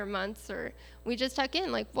prior months, or we just tuck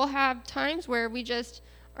in. Like, we'll have times where we just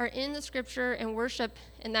are in the scripture and worship,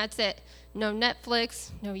 and that's it. No Netflix,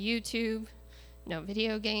 no YouTube, no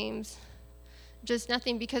video games, just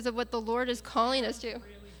nothing, because of what the Lord is calling us to. Really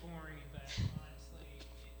boring, but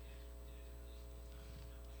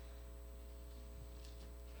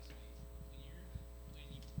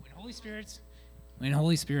honestly, when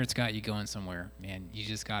Holy Spirit's got you going somewhere, man, you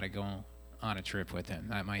just got to go on a trip with him.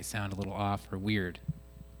 That might sound a little off or weird,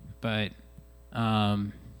 but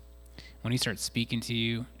when he starts speaking to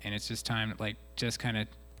you, and it's just time to, like, just kind of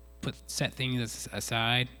set things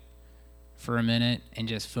aside for a minute and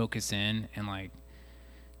just focus in and, like,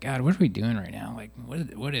 God, what are we doing right now? Like,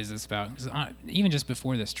 what is this about? 'Cause even just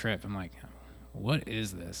before this trip, I'm like, what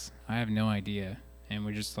is this? I have no idea. And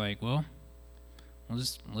we're just like, well, we'll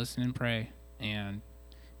just listen and pray and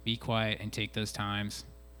be quiet and take those times.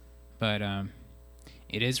 But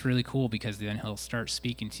it is really cool because then he'll start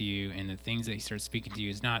speaking to you, and the things that he starts speaking to you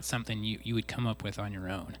is not something you would come up with on your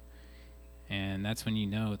own. And that's when you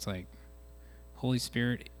know it's like Holy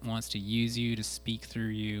Spirit wants to use you to speak through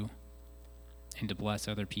you and to bless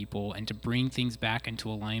other people and to bring things back into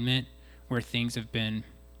alignment where things have been,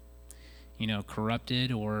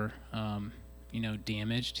 corrupted or,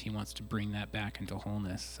 damaged. He wants to bring that back into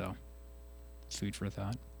wholeness. So, food for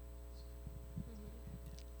thought.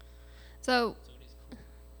 So,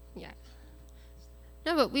 yeah.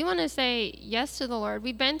 No, but we want to say yes to the Lord.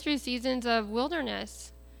 We've been through seasons of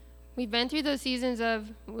wilderness. We've been through those seasons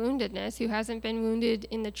of woundedness. Who hasn't been wounded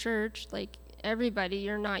in the church? Like, everybody,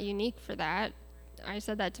 you're not unique for that. I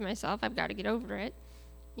said that to myself. I've got to get over it.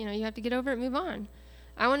 You have to get over it, move on.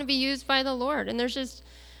 I want to be used by the Lord. And there's just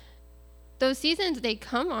those seasons, they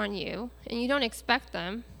come on you, and you don't expect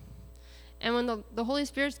them. And when the Holy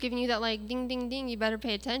Spirit's giving you that, like, ding, ding, ding, you better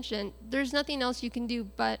pay attention, there's nothing else you can do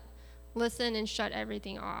but listen and shut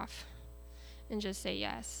everything off and just say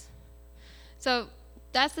yes. So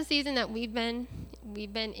that's the season that we've been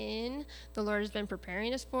in. The Lord has been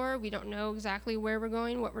preparing us for. We don't know exactly where we're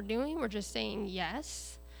going, what we're doing. We're just saying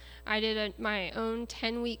yes. I did my own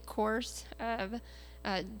 10-week course of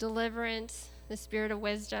deliverance, the spirit of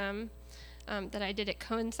wisdom, that I did. It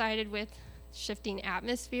coincided with Shifting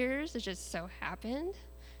Atmospheres. It just so happened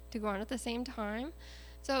to go on at the same time.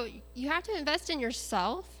 So you have to invest in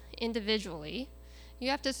yourself individually. You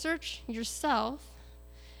have to search yourself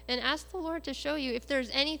and ask the Lord to show you if there's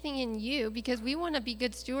anything in you, because we want to be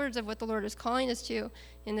good stewards of what the Lord is calling us to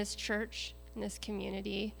in this church, in this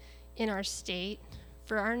community, in our state,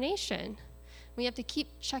 for our nation. We have to keep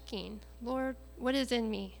checking, Lord, what is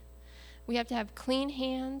in me? We have to have clean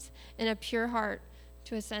hands and a pure heart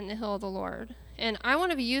to ascend the hill of the Lord. And I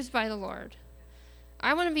want to be used by the Lord.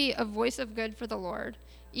 I want to be a voice of good for the Lord,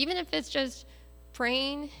 even if it's just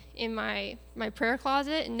praying in my prayer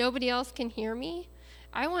closet and nobody else can hear me.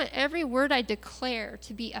 I want every word I declare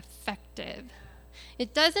to be effective.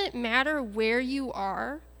 It doesn't matter where you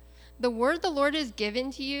are. the word the Lord has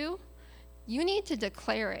given to you, you need to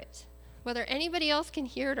declare it, whether anybody else can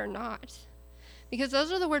hear it or not. Because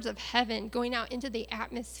those are the words of heaven going out into the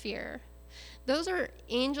atmosphere. Those are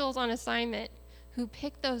angels on assignment who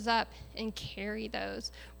pick those up and carry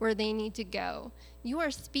those where they need to go. You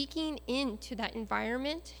are speaking into that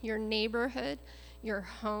environment, your neighborhood, your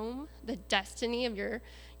home, the destiny of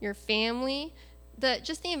your family,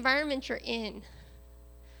 just the environment you're in.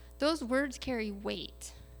 Those words carry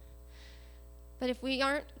weight. But if we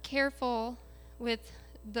aren't careful with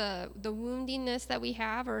the woundiness that we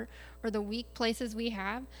have or the weak places we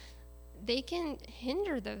have, they can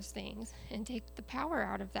hinder those things and take the power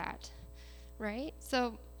out of that, right?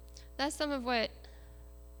 So that's some of what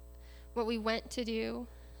we went to do,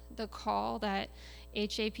 the call that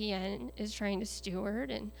HAPN is trying to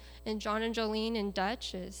steward, and John and Jolene and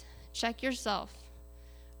Dutch is check yourself.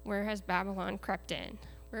 Where has Babylon crept in?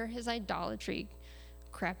 Where has idolatry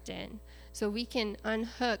crept in? So we can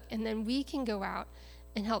unhook, and then we can go out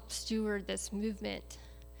and help steward this movement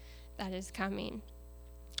that is coming.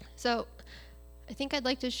 So I think I'd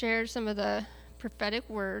like to share some of the prophetic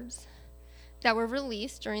words that were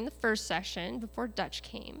released during the first session before Dutch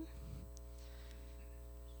came.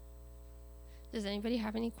 Does anybody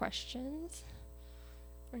have any questions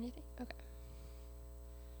or anything? Okay.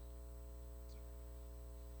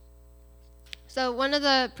 So one of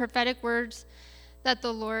the prophetic words that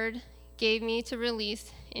the Lord gave me to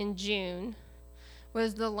release in June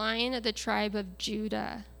was the Lion of the tribe of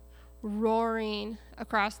Judah roaring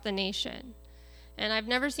across the nation. And I've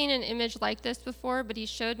never seen an image like this before, but he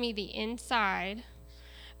showed me the inside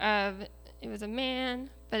of, it was a man,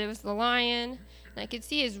 but it was the lion, and I could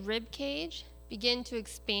see his rib cage begin to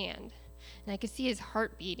expand, and I could see his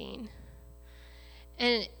heart beating.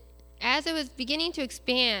 And as it was beginning to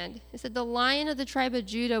expand, it said the Lion of the tribe of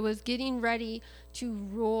Judah was getting ready to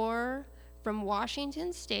roar from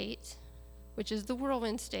Washington State, which is the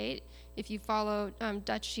whirlwind state. If you follow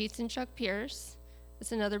Dutch Sheets and Chuck Pierce,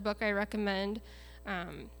 it's another book I recommend.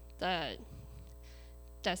 The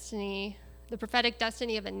prophetic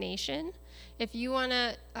destiny of a nation. If you want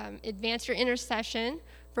to advance your intercession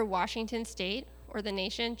for Washington State or the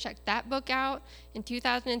nation, check that book out. In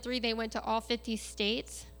 2003, they went to all 50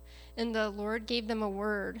 states, and the Lord gave them a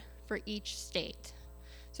word for each state.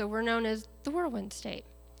 So we're known as the whirlwind state.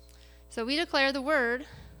 So we declare the word.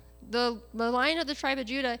 The Lion of the tribe of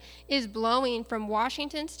Judah is blowing from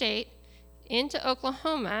Washington State into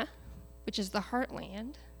Oklahoma, which is the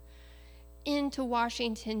heartland, into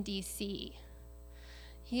Washington, D.C.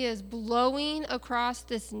 He is blowing across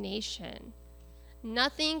this nation.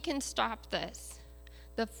 Nothing can stop this.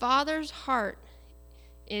 The Father's heart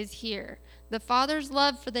is here. The Father's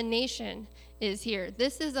love for the nation is here.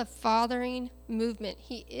 This is a fathering movement.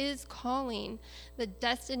 He is calling the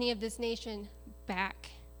destiny of this nation back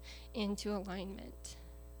into alignment.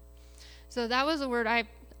 So that was a word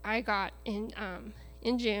I got in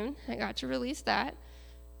June. I got to release that.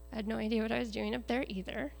 I had no idea what I was doing up there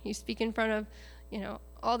either. You speak in front of,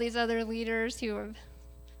 all these other leaders who are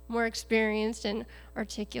more experienced and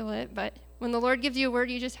articulate, but when the Lord gives you a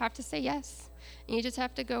word, you just have to say yes. And you just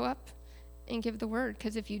have to go up and give the word,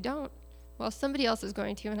 because if you don't, well, somebody else is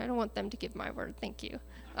going to, and I don't want them to give my word. Thank you.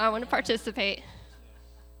 I want to participate.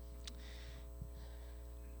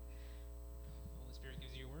 Holy Spirit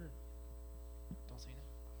gives you a word. Don't say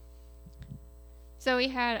no. So we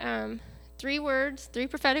had three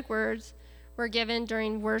prophetic words were given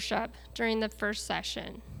during worship during the first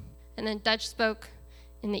session. And then Dutch spoke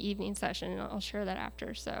in the evening session, and I'll share that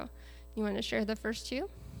after. So you want to share the first two?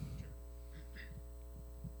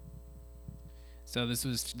 So this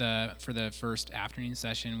was for the first afternoon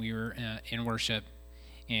session. We were in worship,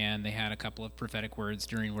 and they had a couple of prophetic words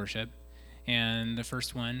during worship. And the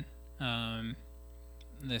first one,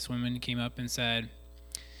 this woman came up and said,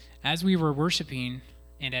 as we were worshiping,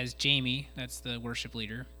 and as Jamie, that's the worship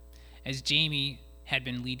leader, as Jamie had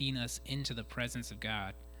been leading us into the presence of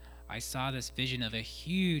God, I saw this vision of a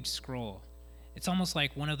huge scroll. It's almost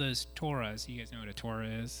like one of those Torahs. You guys know what a Torah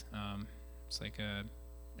is? It's like a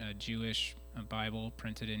Jewish Bible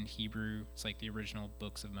printed in Hebrew. It's like the original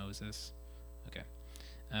books of Moses. Okay.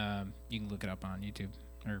 You can look it up on YouTube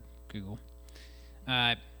or Google.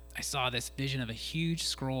 I saw this vision of a huge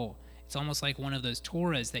scroll. It's almost like one of those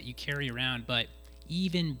Torahs that you carry around, but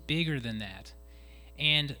even bigger than that.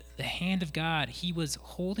 And the hand of God, he was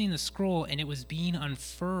holding the scroll, and it was being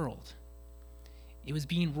unfurled. It was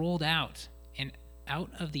being rolled out. And out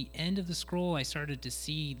of the end of the scroll, I started to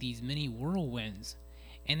see these many whirlwinds.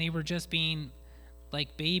 And they were just being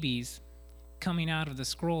like babies coming out of the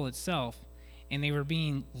scroll itself. and they were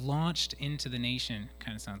being launched into the nation.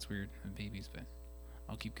 Kind of sounds weird, babies, but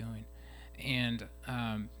I'll keep going. And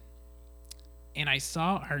I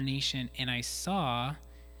saw our nation, and I saw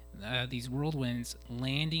these whirlwinds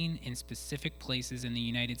landing in specific places in the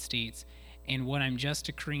United States. And what I'm just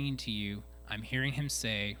decreeing to you, I'm hearing him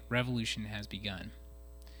say, revolution has begun.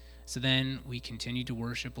 So then we continued to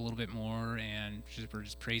worship a little bit more, and we're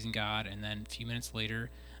just praising God. And then a few minutes later,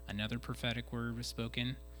 another prophetic word was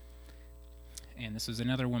spoken. And this was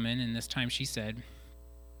another woman, and this time she said,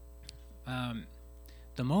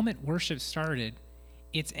 the moment worship started,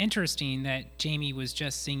 it's interesting that Jamie was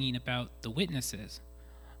just singing about the witnesses.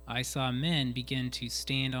 I saw men begin to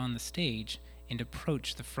stand on the stage and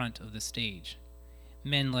approach the front of the stage.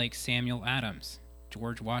 Men like Samuel Adams,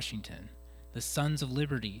 George Washington, the Sons of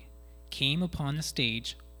Liberty, came upon the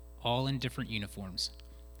stage, all in different uniforms.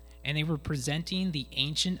 And they were presenting the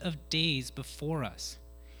Ancient of Days before us.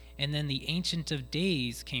 And then the Ancient of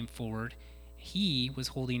Days came forward. He was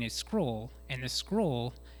holding a scroll, and the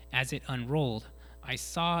scroll, as it unrolled, I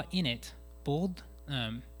saw in bold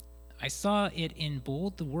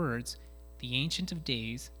the words, the Ancient of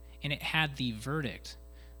Days, and it had the verdict,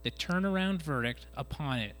 the turnaround verdict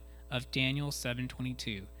upon it of Daniel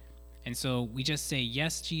 7:22. And so we just say,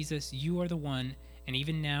 yes, Jesus, you are the one. And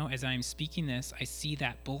even now, as I'm speaking this, I see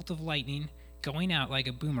that bolt of lightning going out like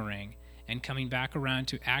a boomerang and coming back around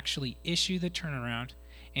to actually issue the turnaround.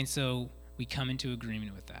 And so we come into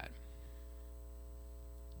agreement with that.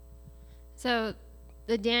 So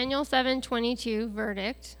the Daniel 7:22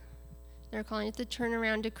 verdict, they're calling it the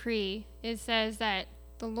turnaround decree, it says that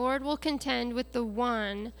the Lord will contend with the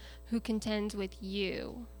one who contends with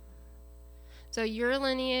you. So your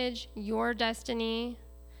lineage, your destiny,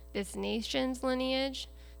 this nation's lineage,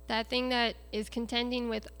 that thing that is contending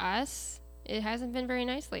with us, it hasn't been very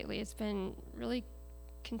nice lately. It's been really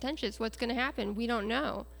contentious. What's going to happen? We don't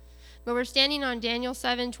know. But we're standing on Daniel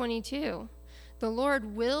 7:22. The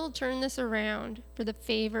Lord will turn this around for the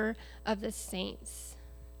favor of the saints.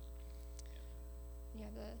 You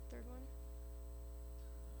have the third one?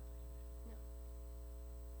 No.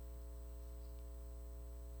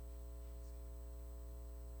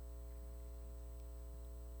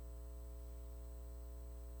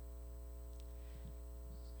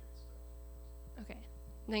 Okay.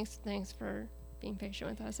 Thanks for being patient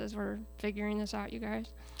with us as we're figuring this out, you guys.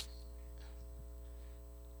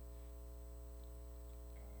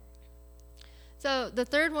 So the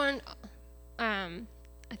third one, I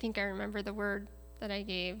think I remember the word that I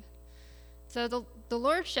gave. So the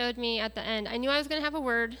Lord showed me at the end. I knew I was going to have a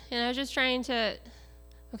word, and I was just trying to,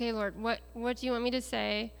 okay, Lord, what do you want me to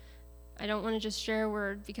say? I don't want to just share a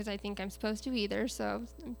word because I think I'm supposed to either, so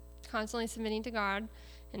I'm constantly submitting to God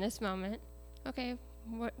in this moment. Okay,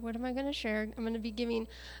 what am I going to share? I'm going to be giving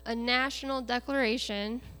a national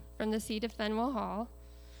declaration from the seat of Fenwell Hall.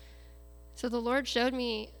 So the Lord showed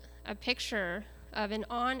me a picture of an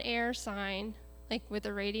on-air sign, like with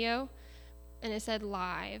a radio, and it said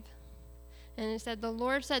live. And it said, the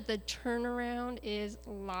Lord said the turnaround is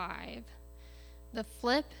live. The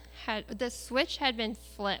switch had been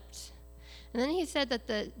flipped. And then he said that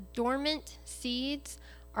the dormant seeds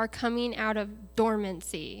are coming out of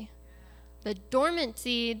dormancy. The dormant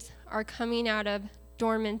seeds are coming out of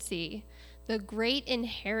dormancy. The great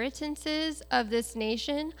inheritances of this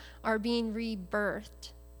nation are being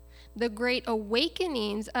rebirthed. The great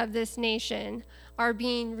awakenings of this nation are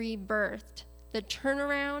being rebirthed. The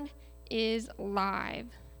turnaround is live.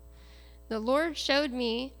 The Lord showed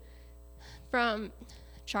me from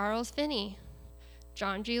Charles Finney,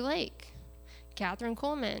 John G. Lake, Catherine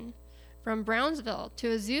Coleman, from Brownsville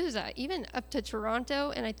to Azusa, even up to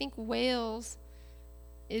Toronto, and I think Wales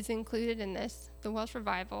is included in this, the Welsh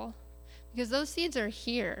Revival, because those seeds are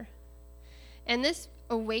here. And this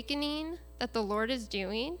awakening that the Lord is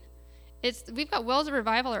doing, we've got wells of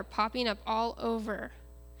revival are popping up all over.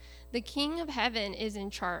 The King of Heaven is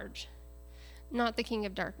in charge, not the King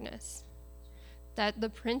of Darkness. That the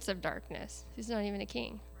Prince of Darkness, he's not even a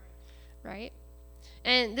king, right?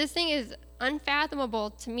 And this thing is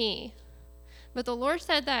unfathomable to me. But the Lord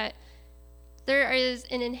said that there is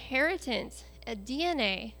an inheritance, a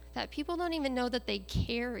DNA that people don't even know that they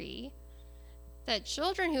carry, that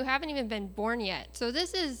children who haven't even been born yet. So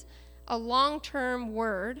this is a long-term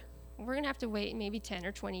word. We're going to have to wait maybe 10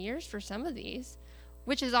 or 20 years for some of these,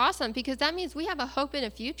 which is awesome because that means we have a hope in a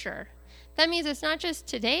future. That means it's not just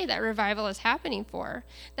today that revival is happening for.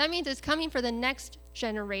 That means it's coming for the next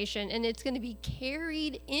generation, and it's going to be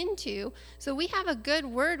carried into. So we have a good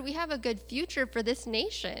word. We have a good future for this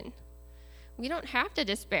nation. We don't have to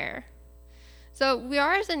despair. So we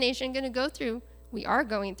are, as a nation, going to go through we are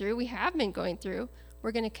going through, we have been going through,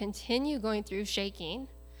 we're going to continue going through shaking.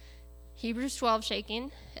 Hebrews 12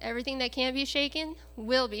 shaking. Everything that can be shaken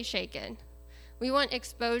will be shaken. We want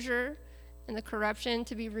exposure and the corruption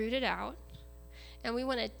to be rooted out. And we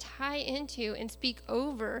want to tie into and speak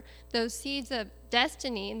over those seeds of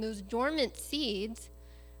destiny and those dormant seeds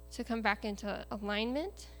to come back into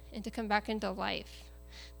alignment and to come back into life.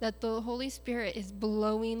 That the Holy Spirit is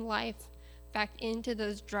blowing life back into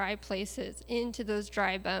those dry places, into those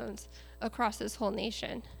dry bones across this whole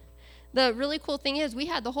nation. The really cool thing is we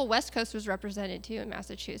had the whole West Coast was represented too in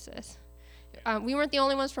Massachusetts. We weren't the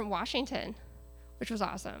only ones from Washington, which was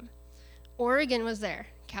awesome. Oregon was there.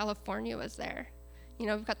 California was there. You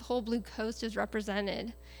know, we've got the whole Blue Coast is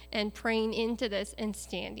represented and praying into this and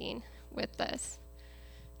standing with this.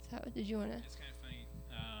 So did you want to? It's kind of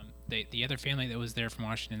funny. The other family that was there from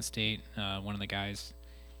Washington State, one of the guys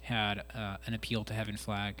had an Appeal to Heaven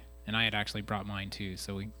flag, and I had actually brought mine too.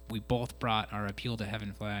 So we both brought our Appeal to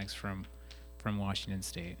Heaven flags from Washington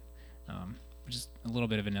State, which is a little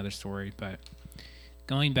bit of another story. But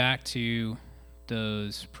going back to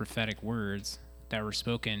those prophetic words that were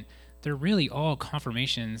spoken, they're really all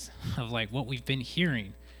confirmations of like what we've been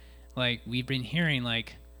hearing. Like we've been hearing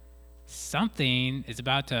like something is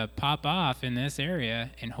about to pop off in this area,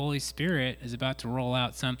 and Holy Spirit is about to roll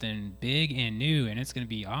out something big and new, and it's going to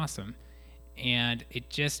be awesome. And it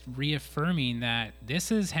just reaffirming that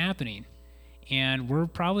this is happening, and we're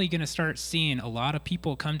probably going to start seeing a lot of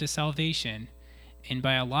people come to salvation. And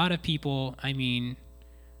by a lot of people, I mean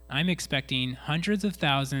I'm expecting hundreds of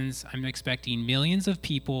thousands, I'm expecting millions of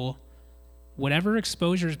people. Whatever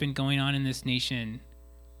exposure has been going on in this nation,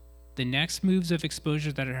 the next moves of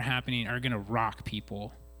exposure that are happening are going to rock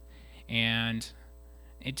people, and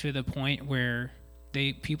to the point where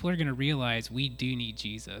people are going to realize we do need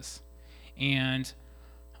Jesus. And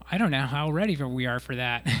I don't know how ready we are for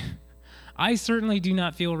that. I certainly do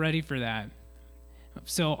not feel ready for that.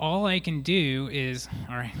 So all I can do is,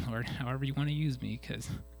 all right, Lord, however you want to use me, because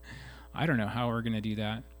I don't know how we're going to do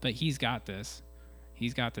that, but he's got this.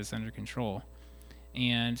 He's got this under control.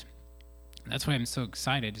 And that's why I'm so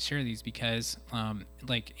excited to share these, because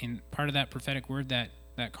like in part of that prophetic word that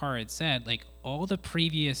Cara had said, like all the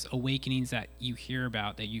previous awakenings that you hear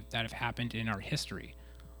about that have happened in our history,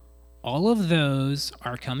 all of those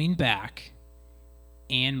are coming back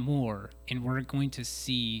and more, and we're going to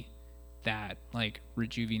see that like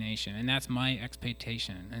rejuvenation, and that's my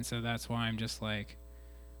expectation. And so that's why I'm just like,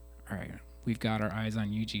 all right, we've got our eyes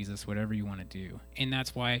on you, Jesus, whatever you want to do. And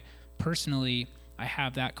that's why personally I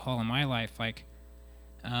have that call in my life. Like,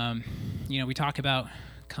 we talk about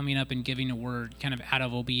coming up and giving a word kind of out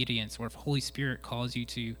of obedience, or if Holy Spirit calls you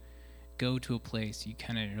to go to a place,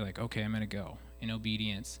 you're like, okay, I'm going to go in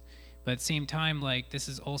obedience. But at the same time, like, this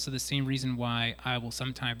is also the same reason why I will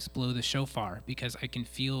sometimes blow the shofar, because I can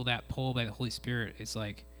feel that pull by the Holy Spirit. It's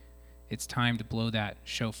like, it's time to blow that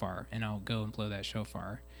shofar, and I'll go and blow that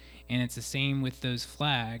shofar. And it's the same with those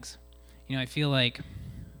flags. I feel like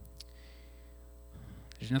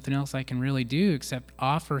there's nothing else I can really do except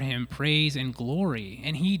offer him praise and glory,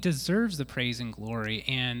 and he deserves the praise and glory.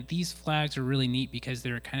 And these flags are really neat because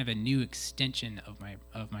they're kind of a new extension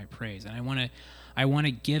of my praise, and I want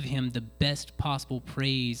to give him the best possible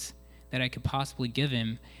praise that I could possibly give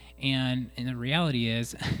him. And the reality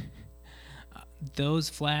is those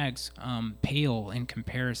flags pale in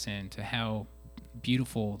comparison to how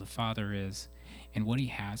beautiful the Father is and what he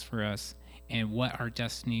has for us and what our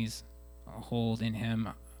destinies hold in him.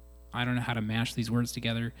 I don't know how to mash these words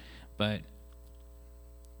together, but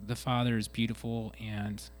the Father is beautiful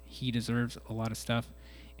and he deserves a lot of stuff.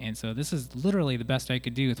 And so this is literally the best I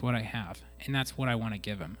could do with what I have. And that's what I want to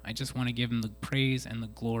give him. I just want to give him the praise and the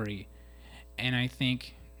glory. And I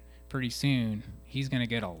think pretty soon he's going to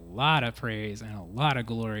get a lot of praise and a lot of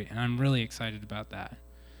glory. And I'm really excited about that.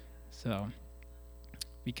 So,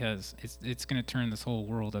 because it's going to turn this whole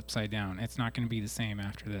world upside down. It's not going to be the same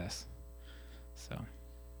after this.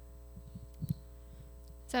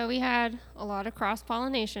 So we had a lot of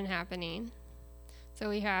cross-pollination happening. So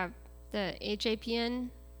we have the HAPN,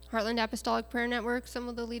 Heartland Apostolic Prayer Network, some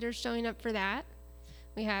of the leaders showing up for that.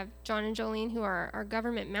 We have John and Jolene, who are our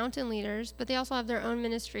government mountain leaders, but they also have their own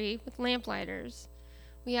ministry with lamplighters.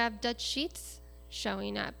 We have Dutch Sheets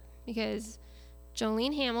showing up because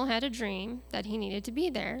Jolene Hamill had a dream that he needed to be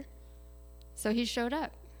there, so he showed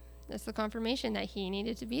up. That's the confirmation that he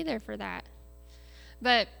needed to be there for that.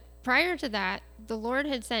 But prior to that, the Lord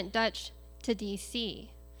had sent Dutch to D.C.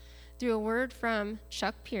 through a word from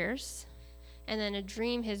Chuck Pierce, and then a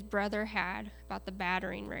dream his brother had about the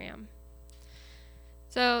battering ram.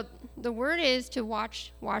 So the word is to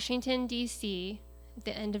watch Washington, D.C. at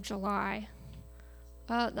the end of July.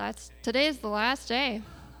 Today is the last day.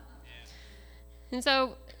 And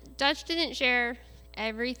so Dutch didn't share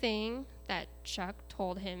everything that Chuck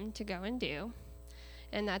told him to go and do,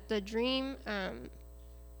 and that the dream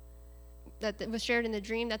that was shared in the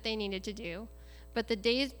dream that they needed to do. But the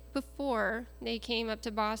days before they came up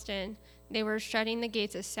to Boston, they were shutting the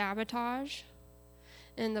gates of sabotage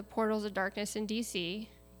and the portals of darkness in D.C.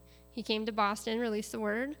 He came to Boston, released the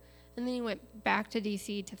word, and then he went back to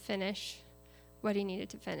D.C. to finish what he needed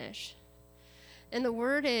to finish. And the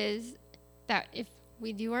word is that if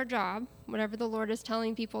we do our job, whatever the Lord is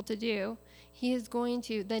telling people to do,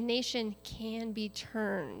 the nation can be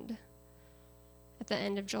turned at the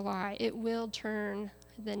end of July. It will turn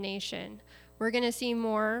the nation. We're going to see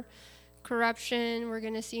more corruption. We're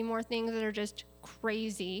going to see more things that are just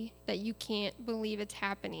crazy that you can't believe it's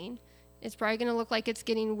happening. It's probably going to look like it's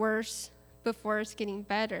getting worse before it's getting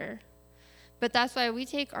better. But that's why we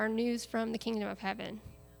take our news from the kingdom of heaven.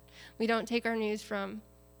 We don't take our news from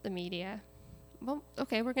the media. Well,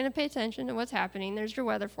 okay, we're going to pay attention to what's happening. There's your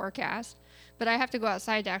weather forecast. But I have to go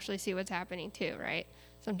outside to actually see what's happening too, right?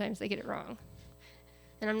 Sometimes they get it wrong.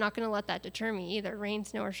 And I'm not going to let that deter me either, rain,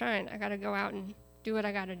 snow, or shine. I got to go out and do what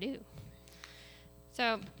I got to do.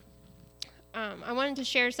 So I wanted to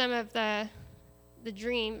share some of the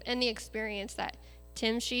dream and the experience that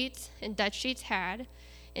Tim Sheets and Dutch Sheets had.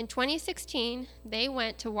 In 2016, they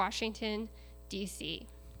went to Washington, D.C.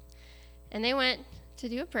 And they went to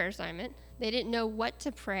do a prayer assignment. They didn't know what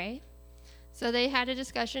to pray. So they had a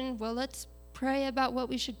discussion, well, let's pray about what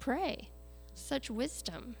we should pray. Such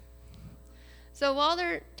wisdom. So while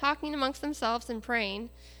they're talking amongst themselves and praying,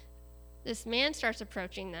 this man starts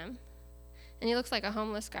approaching them, and he looks like a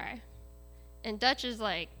homeless guy. And Dutch is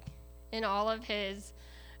like, in all of his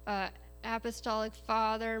apostolic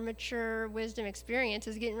father, mature wisdom experience,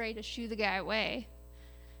 is getting ready to shoo the guy away.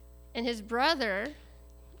 And his brother,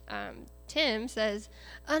 Tim, says,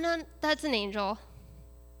 oh, no, that's an angel.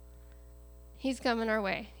 He's coming our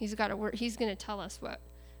way. He's got a word. He's going to tell us what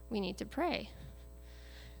we need to pray.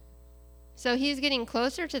 So he's getting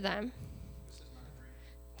closer to them.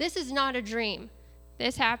 This is not a dream.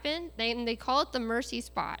 This happened. They call it the mercy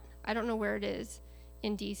spot. I don't know where it is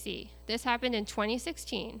in D.C. This happened in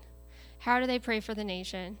 2016. How do they pray for the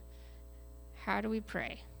nation? How do we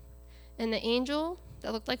pray? And the angel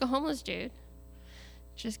that looked like a homeless dude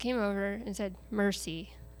just came over and said,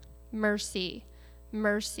 mercy, mercy,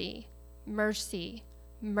 mercy, mercy,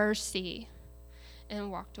 mercy,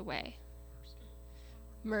 and walked away.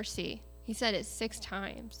 Mercy. He said it 6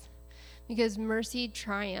 times because mercy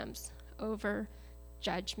triumphs over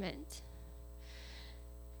judgment.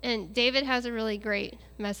 And David has a really great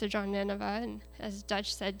message on Nineveh, and as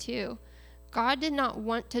Dutch said too, God did not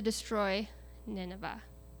want to destroy Nineveh.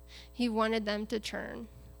 He wanted them to turn,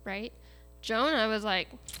 right? Jonah was like,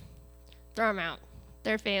 throw them out.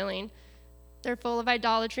 They're failing. They're full of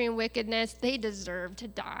idolatry and wickedness. They deserve to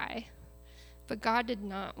die. But God did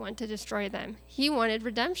not want to destroy them. He wanted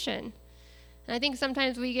redemption. And I think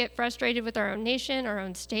sometimes we get frustrated with our own nation, our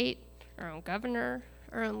own state, our own governor,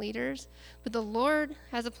 our own leaders. But the Lord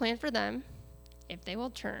has a plan for them if they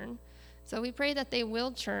will turn. So we pray that they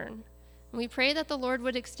will turn. And we pray that the Lord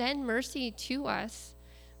would extend mercy to us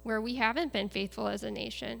where we haven't been faithful as a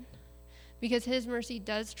nation, because his mercy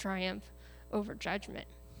does triumph over judgment.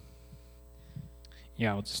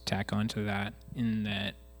 Yeah, I'll just tack on to that in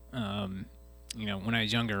that, when I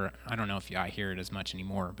was younger, I don't know if I hear it as much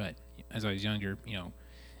anymore, but as I was younger,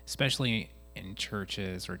 especially in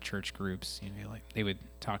churches or church groups, like they would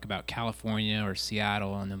talk about California or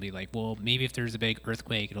Seattle, and they'll be like, well, maybe if there's a big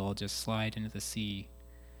earthquake, it'll just slide into the sea.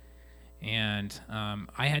 And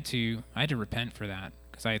I had to repent for that,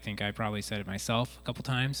 because I think I probably said it myself a couple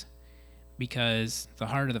times, because the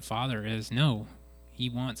heart of the Father is, no, he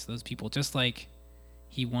wants those people, just like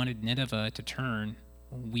he wanted Nineveh to turn.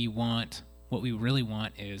 What we really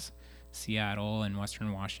want is Seattle and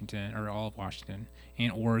Western Washington, or all of Washington,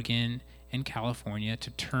 and Oregon and California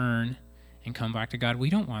to turn and come back to God. We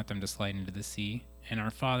don't want them to slide into the sea, and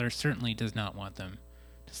our Father certainly does not want them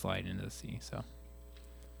to slide into the sea. So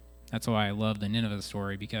that's why I love the Nineveh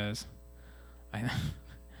story, because I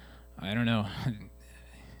don't know,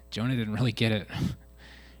 Jonah didn't really get it.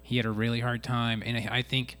 He had a really hard time, and I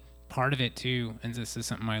think part of it too, and this is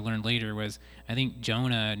something I learned later, was I think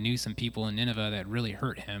Jonah knew some people in Nineveh that really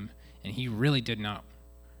hurt him, and he really did not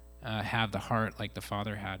have the heart like the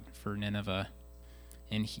Father had for Nineveh,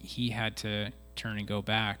 and he had to turn and go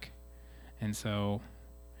back. And so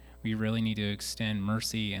we really need to extend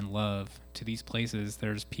mercy and love to these places.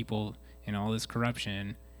 There's people and all this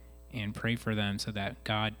corruption and pray for them so that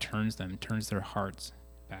God turns their hearts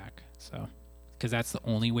back. So, because that's the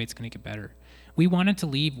only way it's going to get better. We wanted to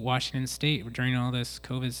leave Washington State during all this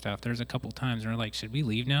COVID stuff. There's a couple times we're like, should we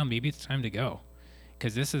leave now? Maybe it's time to go,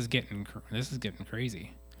 because this is getting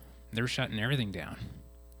crazy. They're shutting everything down.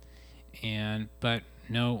 But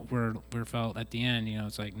no, we're felt at the end,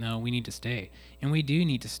 it's like, no, we need to stay, and we do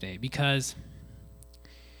need to stay, because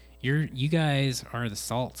you guys are the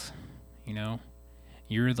salt,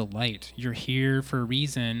 you're the light. You're here for a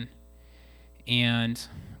reason, and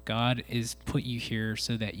God is put you here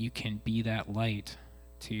so that you can be that light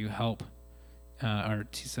to help,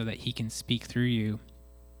 so that He can speak through you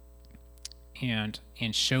and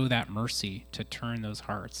show that mercy to turn those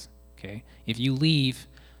hearts. Okay, if you leave,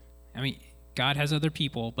 God has other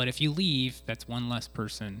people, but if you leave, that's one less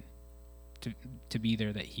person to be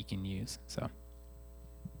there that He can use. So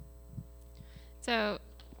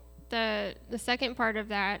the second part of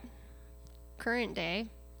that current day,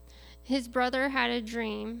 his brother had a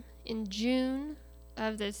dream in June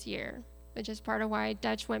of this year, which is part of why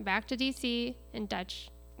Dutch went back to DC and Dutch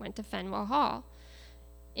went to Fenwell Hall.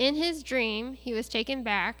 In his dream, he was taken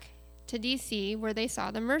back to DC where they saw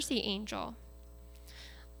the mercy angel.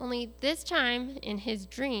 Only this time in his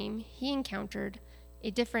dream, he encountered a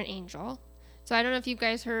different angel. So I don't know if you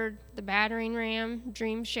guys heard the battering ram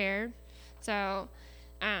dream shared. So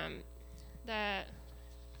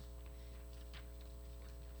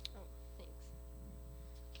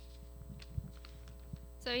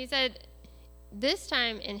So he said this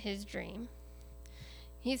time in his dream,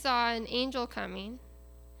 he saw an angel coming.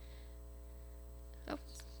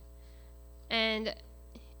 And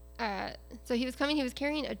so he was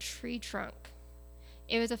carrying a tree trunk.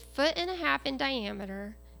 It was 1.5 feet in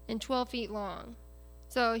diameter and 12 feet long.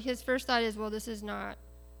 So his first thought is, well, this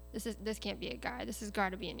can't be a guy. This has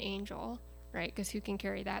got to be an angel, right? Because who can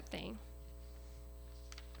carry that thing?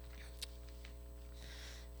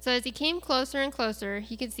 So as he came closer and closer,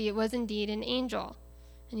 he could see it was indeed an angel.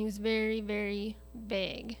 And he was very, very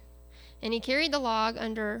big. And he carried the log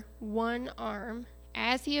under one arm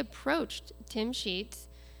as he approached Tim Sheets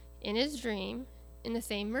in his dream in the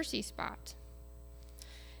same mercy spot.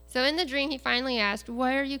 So in the dream, he finally asked,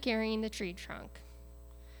 "Why are you carrying the tree trunk?"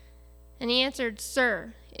 And he answered,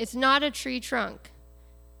 "Sir, it's not a tree trunk.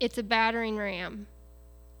 It's a battering ram."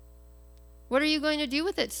 "What are you going to do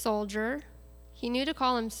with it, soldier?" He knew to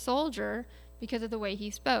call him soldier because of the way he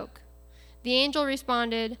spoke. The angel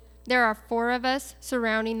responded, "There are 4 of us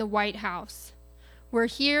surrounding the White House. We're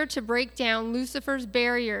here to break down Lucifer's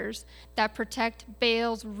barriers that protect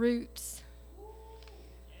Baal's roots."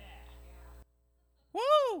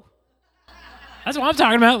 Woo! That's what I'm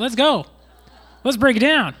talking about. Let's go. Let's break it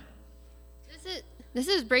down. This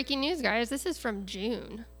is breaking news, guys. This is from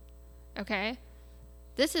June. Okay?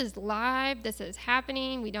 This is live. This is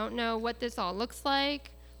happening. We don't know what this all looks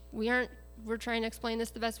like. We're trying to explain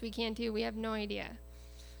this the best we can too. We have no idea.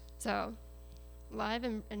 So, live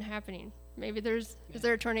and happening. Maybe is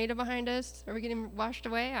there a tornado behind us? Are we getting washed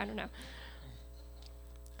away? I don't know.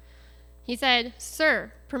 He said,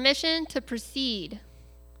 "Sir, permission to proceed."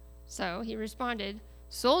 So he responded,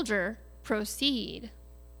 "Soldier, proceed."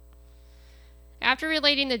 After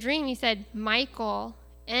relating the dream, he said, "Michael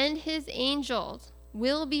and his angels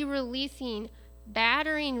will be releasing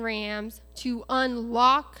battering rams to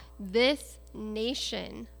unlock this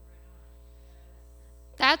nation."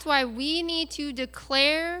 That's why we need to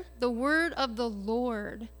declare the word of the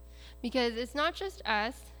Lord, because it's not just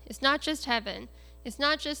us, it's not just heaven, it's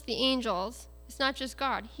not just the angels, it's not just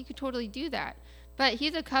God. He could totally do that. But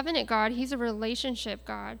He's a covenant God, He's a relationship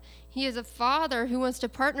God. He is a father who wants to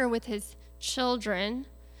partner with His children.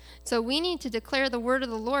 So we need to declare the word of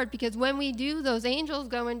the Lord, because when we do, those angels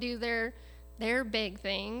go and do their big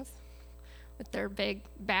things with their big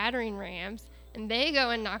battering rams, and they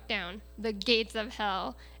go and knock down the gates of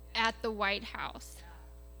hell at the White House.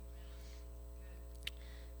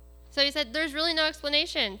 So he said, there's really no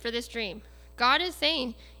explanation for this dream. God is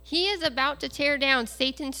saying He is about to tear down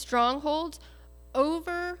Satan's strongholds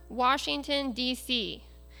over Washington, D.C.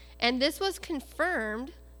 And this was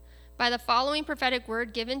confirmed by the following prophetic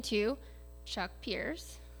word given to Chuck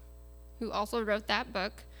Pierce, who also wrote that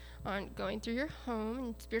book on going through your home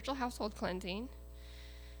and spiritual household cleansing.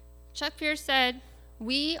 Chuck Pierce said,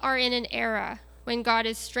 "We are in an era when God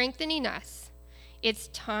is strengthening us. It's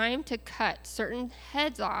time to cut certain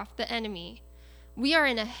heads off the enemy. We are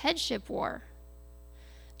in a headship war,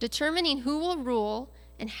 determining who will rule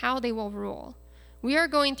and how they will rule. We are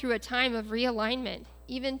going through a time of realignment,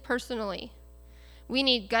 even personally. We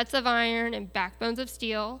need guts of iron and backbones of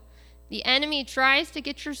steel. The enemy tries to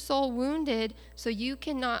get your soul wounded so you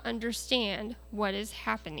cannot understand what is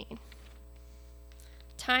happening.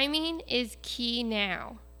 Timing is key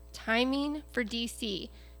now. Timing for DC.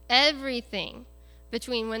 Everything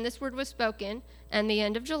between when this word was spoken and the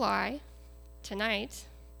end of July, tonight,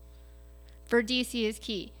 for DC is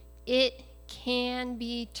key. It can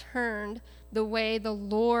be turned the way the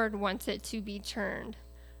Lord wants it to be turned.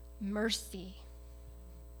 Mercy.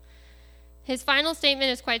 His final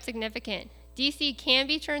statement is quite significant. DC can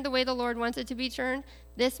be turned the way the Lord wants it to be turned.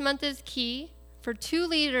 This month is key for two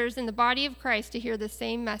leaders in the body of Christ to hear the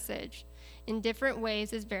same message in different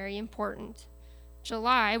ways is very important.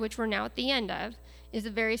 July, which we're now at the end of, is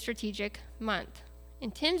a very strategic month. In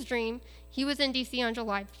Tim's dream, he was in DC on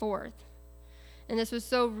July 4th. And this was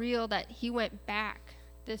so real that he went back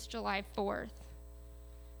this July 4th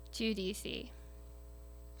to DC.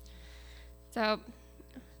 So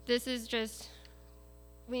this is just,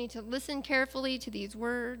 we need to listen carefully to these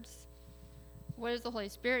words. What is the Holy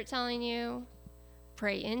Spirit telling you?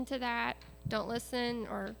 Pray into that. Don't listen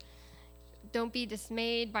or don't be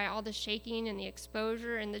dismayed by all the shaking and the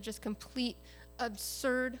exposure and the just complete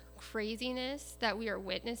absurd craziness that we are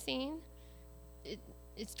witnessing.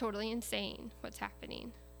 It's totally insane what's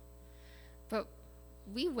happening. But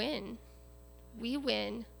we win. We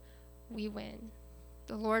win. We win.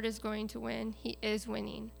 The Lord is going to win. He is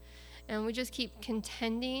winning. And we just keep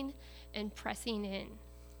contending and pressing in.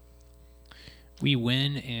 We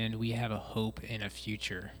win, and we have a hope and a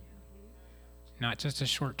future. Not just a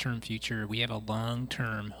short-term future. We have a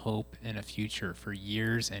long-term hope and a future for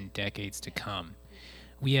years and decades to come.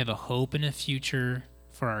 We have a hope and a future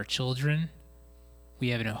for our children. We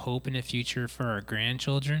have a hope and a future for our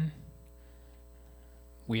grandchildren.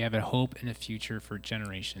 We have a hope and a future for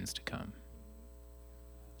generations to come.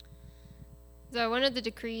 So one of the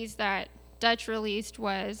decrees that Dutch released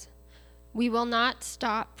was, we will not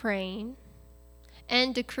stop praying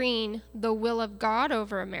and decreeing the will of God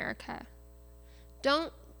over America.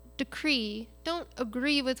 Don't decree, don't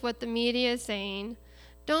agree with what the media is saying.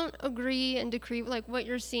 Don't agree and decree like what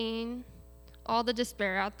you're seeing, all the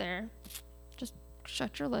despair out there. Just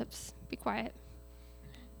shut your lips, be quiet.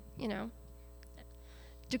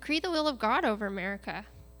 Decree the will of God over America.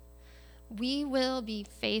 We will be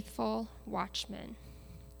faithful watchmen.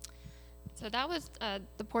 So that was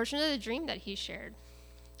the portion of the dream that he shared.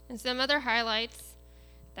 And some other highlights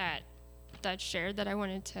that Dutch shared that I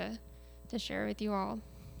wanted to share with you all.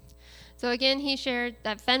 So again, he shared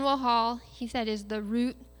that Fenwell Hall, he said, is the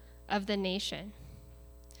root of the nation.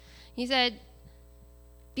 He said,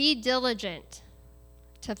 be diligent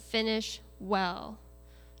to finish well.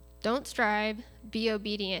 Don't strive, be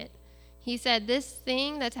obedient. He said, this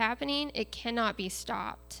thing that's happening, it cannot be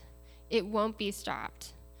stopped. It won't be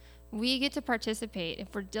stopped. We get to participate.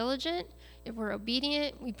 If we're diligent, if we're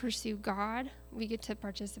obedient, we pursue God, we get to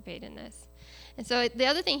participate in this. And so the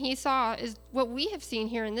other thing he saw is what we have seen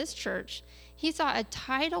here in this church. He saw a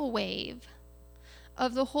tidal wave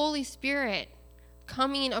of the Holy Spirit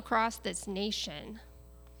coming across this nation.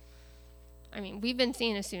 I mean, we've been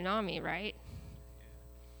seeing a tsunami, right?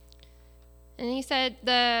 And he said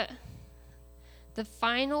the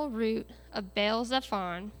final root of Baal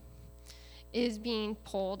Zephon is being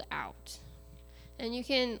pulled out. And you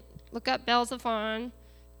can look up Baal Zephon.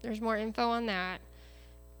 There's more info on that.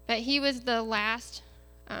 But he was the last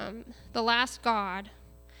god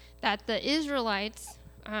that the Israelites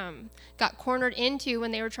got cornered into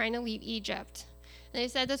when they were trying to leave Egypt. And they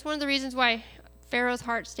said that's one of the reasons why Pharaoh's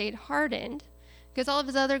heart stayed hardened, because all of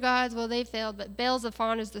his other gods, well, they failed, but Baal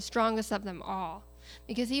Zephon is the strongest of them all,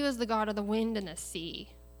 because he was the god of the wind and the sea.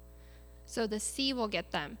 So the sea will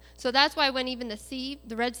get them. So that's why when even the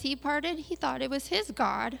Red Sea parted, he thought it was his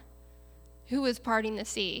God who was parting the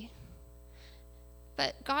sea.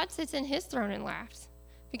 But God sits in his throne and laughs,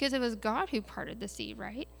 because it was God who parted the sea,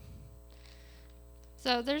 right?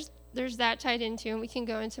 So there's that tied into, and we can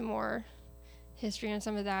go into more history on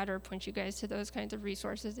some of that or point you guys to those kinds of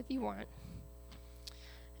resources if you want.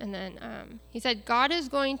 And then he said, God is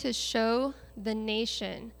going to show the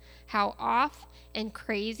nation how off and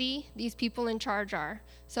crazy these people in charge are.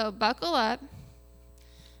 So buckle up.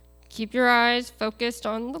 Keep your eyes focused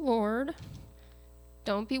on the Lord.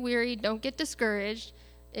 Don't be weary. Don't get discouraged.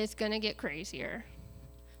 It's going to get crazier.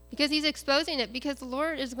 Because he's exposing it. Because the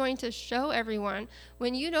Lord is going to show everyone,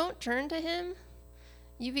 when you don't turn to him,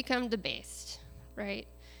 you become debased, right?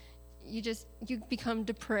 You become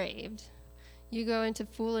depraved. You go into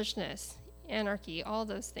foolishness, anarchy, all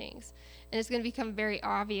those things. And it's going to become very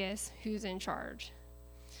obvious who's in charge.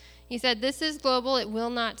 He said, this is global. It will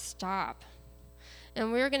not stop.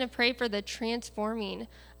 And we're going to pray for the transforming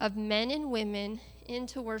of men and women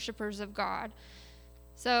into worshipers of God.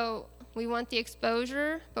 So we want the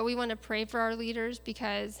exposure, but we want to pray for our leaders,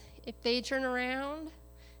 because if they turn around,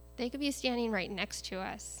 they could be standing right next to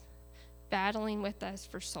us, battling with us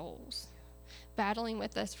for souls, battling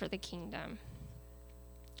with us for the kingdom.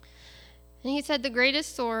 And he said, the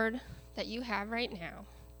greatest sword that you have right now,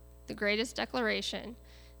 the greatest declaration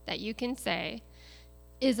that you can say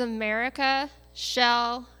is America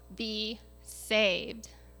shall be saved.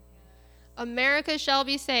 America shall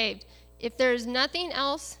be saved. If there's nothing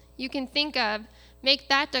else you can think of, make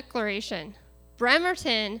that declaration.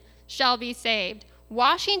 Bremerton shall be saved.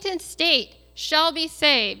 Washington State shall be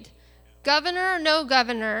saved. Governor or no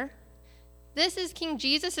governor, this is King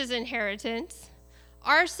Jesus' inheritance.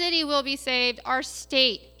 Our city will be saved. Our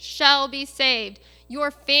state shall be saved. Your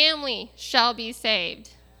family shall be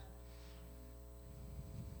saved.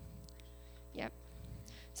 Yep.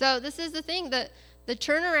 So this is the thing, the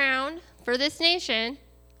turnaround for this nation,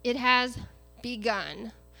 it has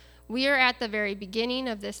begun. We are at the very beginning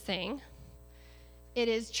of this thing. It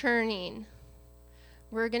is churning.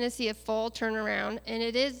 We're going to see a full turnaround, and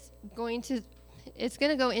it's going to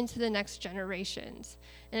go into the next generations.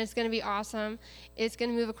 And it's going to be awesome. It's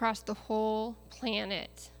going to move across the whole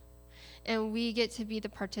planet. And we get to be the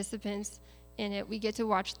participants in it. We get to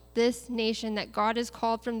watch this nation that God has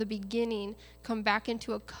called from the beginning come back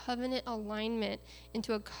into a covenant alignment,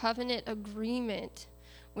 into a covenant agreement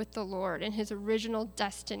with the Lord and his original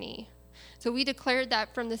destiny. So we declared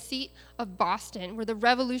that from the seat of Boston, where the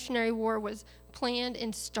Revolutionary War was planned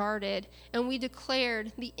and started, and we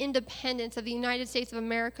declared the independence of the United States of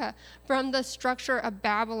America from the structure of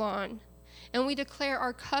Babylon. And we declare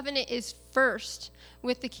our covenant is first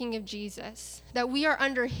with the King of Jesus, that we are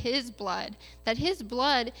under his blood, that his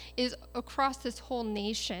blood is across this whole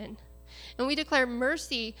nation. And we declare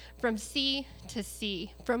mercy from sea to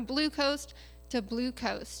sea, from blue coast to blue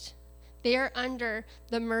coast. They are under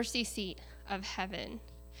the mercy seat of heaven,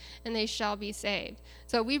 and they shall be saved.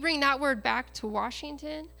 So we bring that word back to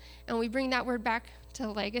Washington, and we bring that word back to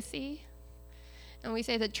Legacy, and we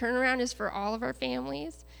say the turnaround is for all of our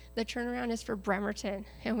families. The turnaround is for Bremerton,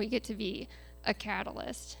 and we get to be a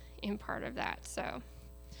catalyst in part of that. So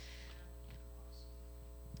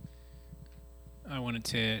I wanted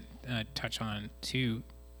to touch on too,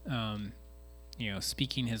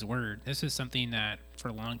 speaking his word. This is something that for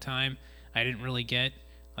a long time I didn't really get.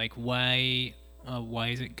 Like, why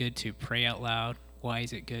is it good to pray out loud? Why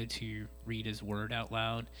is it good to read his word out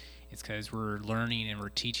loud? It's because we're learning and we're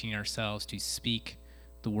teaching ourselves to speak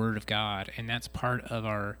the word of God, and that's kind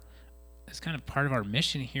of part of our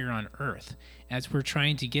mission here on earth. As we're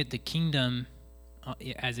trying to get the kingdom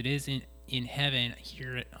as it is in heaven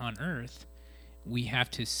here on earth, we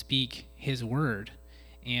have to speak his word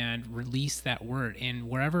and release that word. And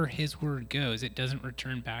wherever his word goes, it doesn't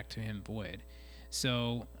return back to him void.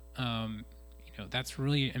 So, that's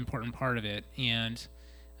really an important part of it. And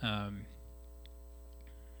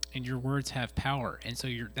your words have power. And so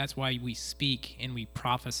that's why we speak and we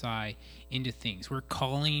prophesy into things. We're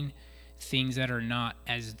calling things that are not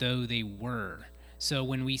as though they were. So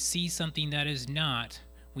when we see something that is not,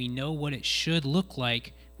 we know what it should look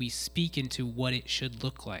like. We speak into what it should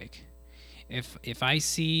look like. If I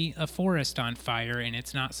see a forest on fire and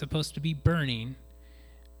it's not supposed to be burning,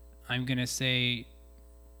 I'm going to say,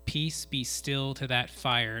 peace, be still to that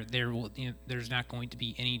fire. There's not going to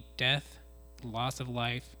be any death, loss of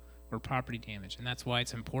life, or property damage. And that's why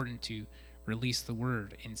it's important to release the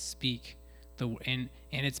word and speak and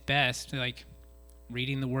it's best, like,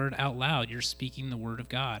 reading the word out loud. You're speaking the word of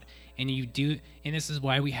God, and this is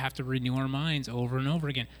why we have to renew our minds over and over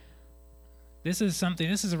again. This is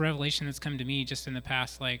a revelation that's come to me just in the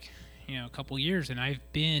past, a couple years, and I've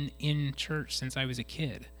been in church since I was a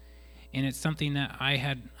kid. And it's something that I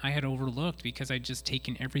had overlooked because I'd just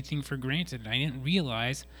taken everything for granted. I didn't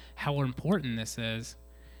realize how important this is.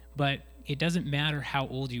 But it doesn't matter how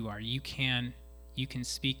old you are. You can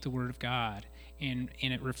speak the word of God, and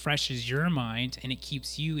it refreshes your mind, and it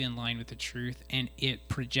keeps you in line with the truth, and it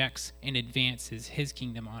projects and advances his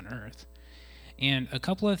kingdom on earth. And a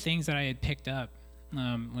couple of things that I had picked up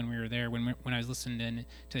when we were there, when I was listening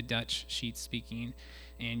to Dutch Sheets speaking,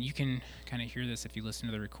 and you can kind of hear this if you listen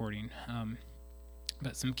to the recording.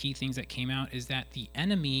 But some key things that came out is that the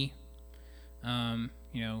enemy,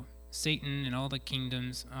 Satan and all the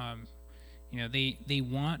kingdoms, they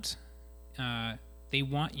want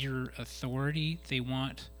your authority, they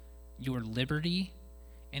want your liberty,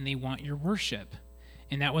 and they want your worship.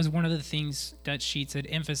 And that was one of the things Dutch Sheets had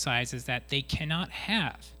emphasized, is that they cannot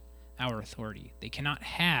have our authority, they cannot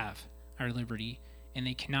have our liberty, and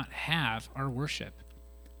they cannot have our worship.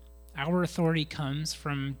 Our authority comes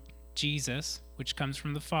from Jesus, which comes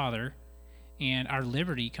from the Father, and our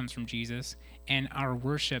liberty comes from Jesus, and our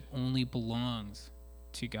worship only belongs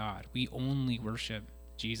to God. We only worship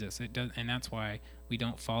Jesus. And that's why we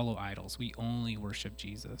don't follow idols. We only worship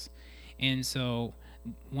Jesus. And so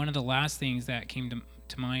one of the last things that came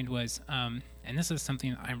to mind was, and this is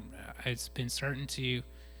something it's been starting to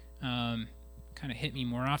kind of hit me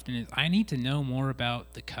more often, is I need to know more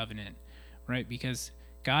about the covenant, right? Because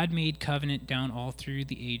God made covenant down all through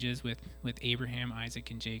the ages with Abraham,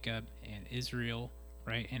 Isaac, and Jacob, and Israel,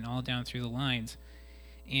 right? And all down through the lines.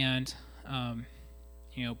 And,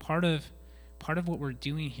 part of what we're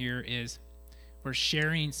doing here is we're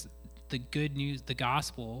sharing the good news, the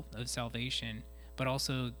gospel of salvation, but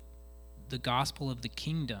also the gospel of the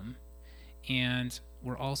kingdom. And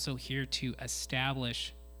we're also here to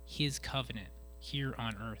establish his covenant here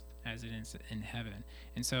on earth as it is in heaven.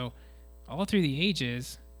 And so all through the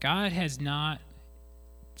ages, God has not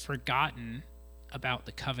forgotten about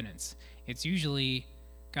the covenants. It's usually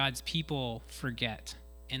God's people forget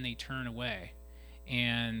and they turn away,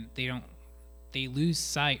 and they lose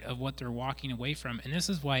sight of what they're walking away from. And this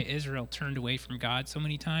is why Israel turned away from God so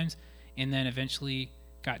many times and then eventually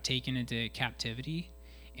got taken into captivity.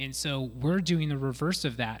 And so we're doing the reverse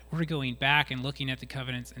of that. We're going back and looking at the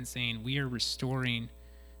covenants and saying we are restoring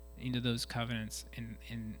into those covenants,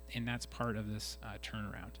 and that's part of this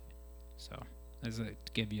turnaround. So to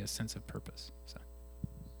give you a sense of purpose. So.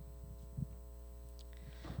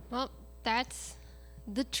 Well, that's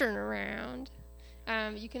the turnaround.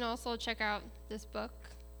 You can also check out this book.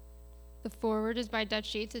 The foreword is by Dutch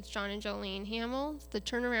Sheets. It's John and Jolene Hamill. It's The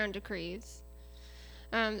Turnaround Decrees.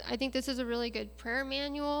 I think this is a really good prayer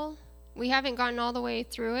manual. We haven't gotten all the way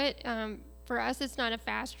through it. For us, it's not a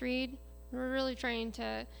fast read. We're really trying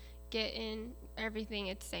to get in everything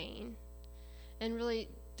it's saying and really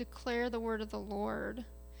declare the word of the Lord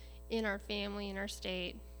in our family, in our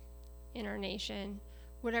state, in our nation,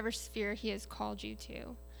 whatever sphere he has called you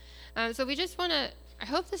to. So we just want to, I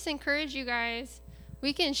hope this encouraged you guys.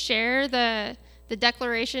 We can share the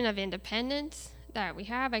Declaration of Independence that we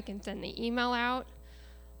have. I can send the email out.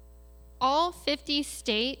 All 50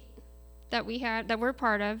 states that we had, that we're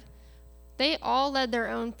part of, they all led their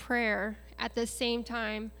own prayer at the same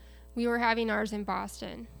time we were having ours in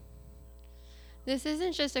Boston. This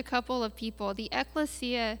isn't just a couple of people. The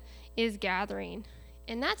ecclesia is gathering,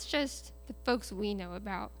 and that's just the folks we know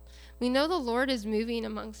about. We know the Lord is moving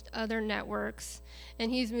amongst other networks,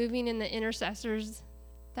 and he's moving in the intercessors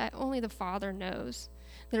that only the Father knows,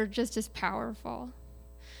 that are just as powerful.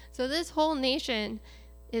 So this whole nation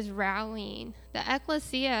is rallying. The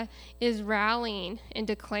ecclesia is rallying and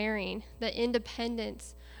declaring the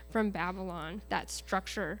independence from Babylon, that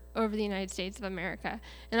structure over the United States of America.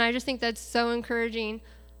 And I just think that's so encouraging.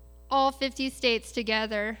 All 50 states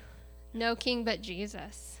together, no king but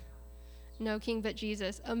Jesus. No king but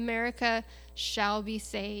Jesus. America shall be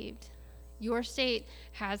saved. Your state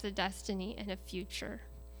has a destiny and a future.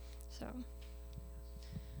 So.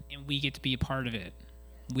 And we get to be a part of it.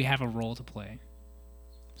 We have a role to play.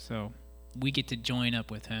 So we get to join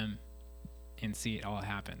up with him and see it all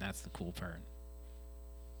happen. That's the cool part.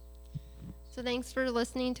 So thanks for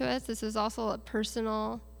listening to us. This is also a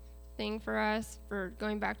personal thing for us, for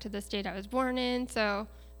going back to the state I was born in. So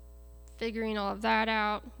figuring all of that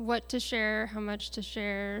out, what to share, how much to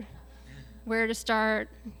share, where to start,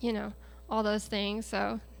 all those things.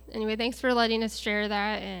 So anyway, thanks for letting us share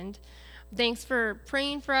that, and thanks for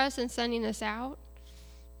praying for us and sending us out.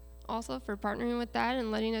 Also for partnering with that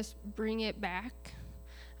and letting us bring it back.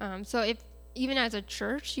 So if even as a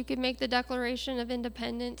church, you could make the Declaration of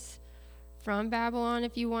Independence from Babylon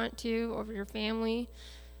if you want to, over your family,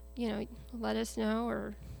 let us know,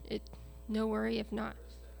 or no worry if not.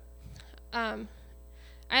 I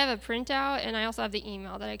have a printout, and I also have the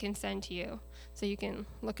email that I can send to you, so you can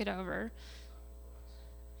look it over.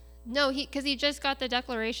 No, because he just got the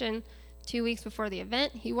declaration 2 weeks before the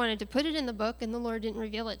event. He wanted to put it in the book, and the Lord didn't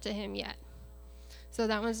reveal it to him yet. So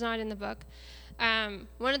that one's not in the book.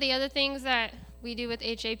 One of the other things that we do with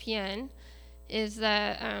HAPN is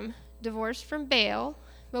the divorce from bail,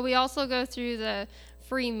 but we also go through the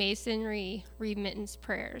Freemasonry remittance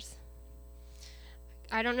prayers.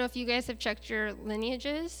 I don't know if you guys have checked your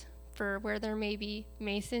lineages for where there may be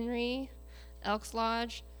Masonry, Elks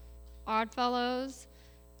Lodge, Oddfellows.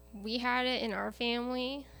 We had it in our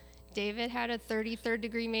family. David had a 33rd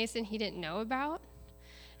degree Mason he didn't know about.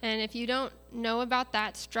 And if you don't know about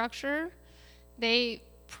that structure, they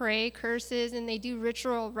pray curses and they do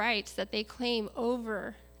ritual rites that they claim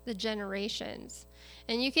over the generations.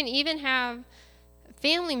 And you can even have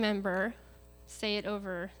family member say it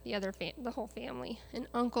over the whole family. An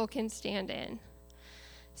uncle can stand in.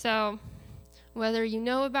 So whether you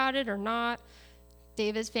know about it or not,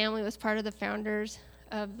 David's family was part of the founders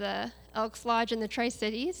of the Elks Lodge in the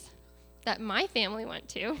Tri-Cities that my family went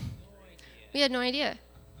to. We had no idea.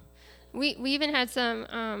 We even had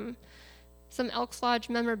some Elks Lodge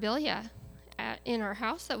memorabilia in our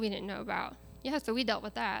house that we didn't know about. Yeah, so we dealt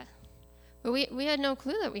with that. But we had no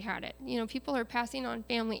clue that we had it. You know, people are passing on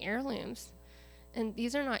family heirlooms, and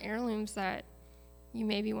these are not heirlooms that you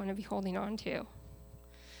maybe want to be holding on to.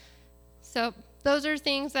 So those are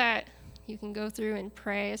things that you can go through and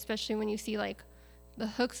pray, especially when you see like the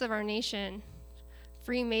hooks of our nation.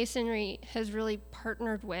 Freemasonry has really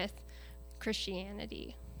partnered with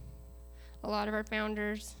Christianity. A lot of our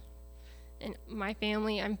founders and my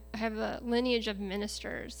family, I have a lineage of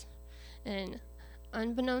ministers, and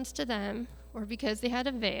unbeknownst to them, or because they had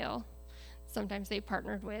a veil, sometimes they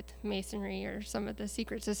partnered with Masonry or some of the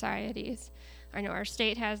secret societies. I know our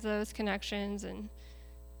state has those connections, and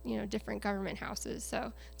you know, different government houses.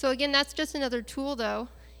 So again, that's just another tool, though,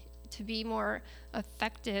 to be more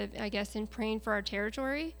effective, I guess, in praying for our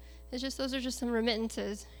territory. It's just those are just some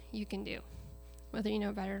remittances you can do, whether you know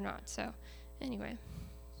about it or not. So anyway.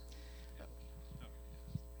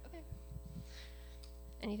 Okay.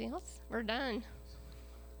 Anything else? We're done.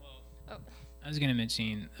 I was going to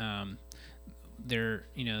mention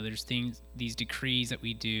there's things, these decrees that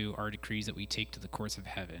we do are decrees that we take to the courts of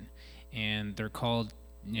heaven, and they're called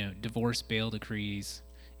divorce bail decrees,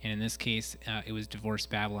 and in this case it was divorce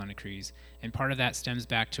Babylon decrees, and part of that stems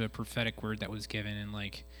back to a prophetic word that was given in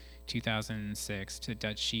like 2006 to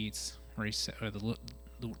Dutch Sheets, where he said, or the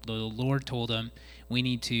Lord told him, we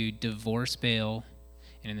need to divorce Baal,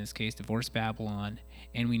 and in this case divorce Babylon,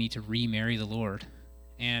 and we need to remarry the Lord.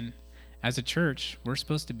 And as a church, we're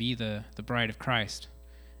supposed to be the bride of Christ.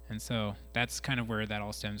 And so that's kind of where that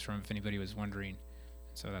all stems from, if anybody was wondering.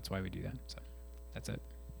 So that's why we do that. So that's it.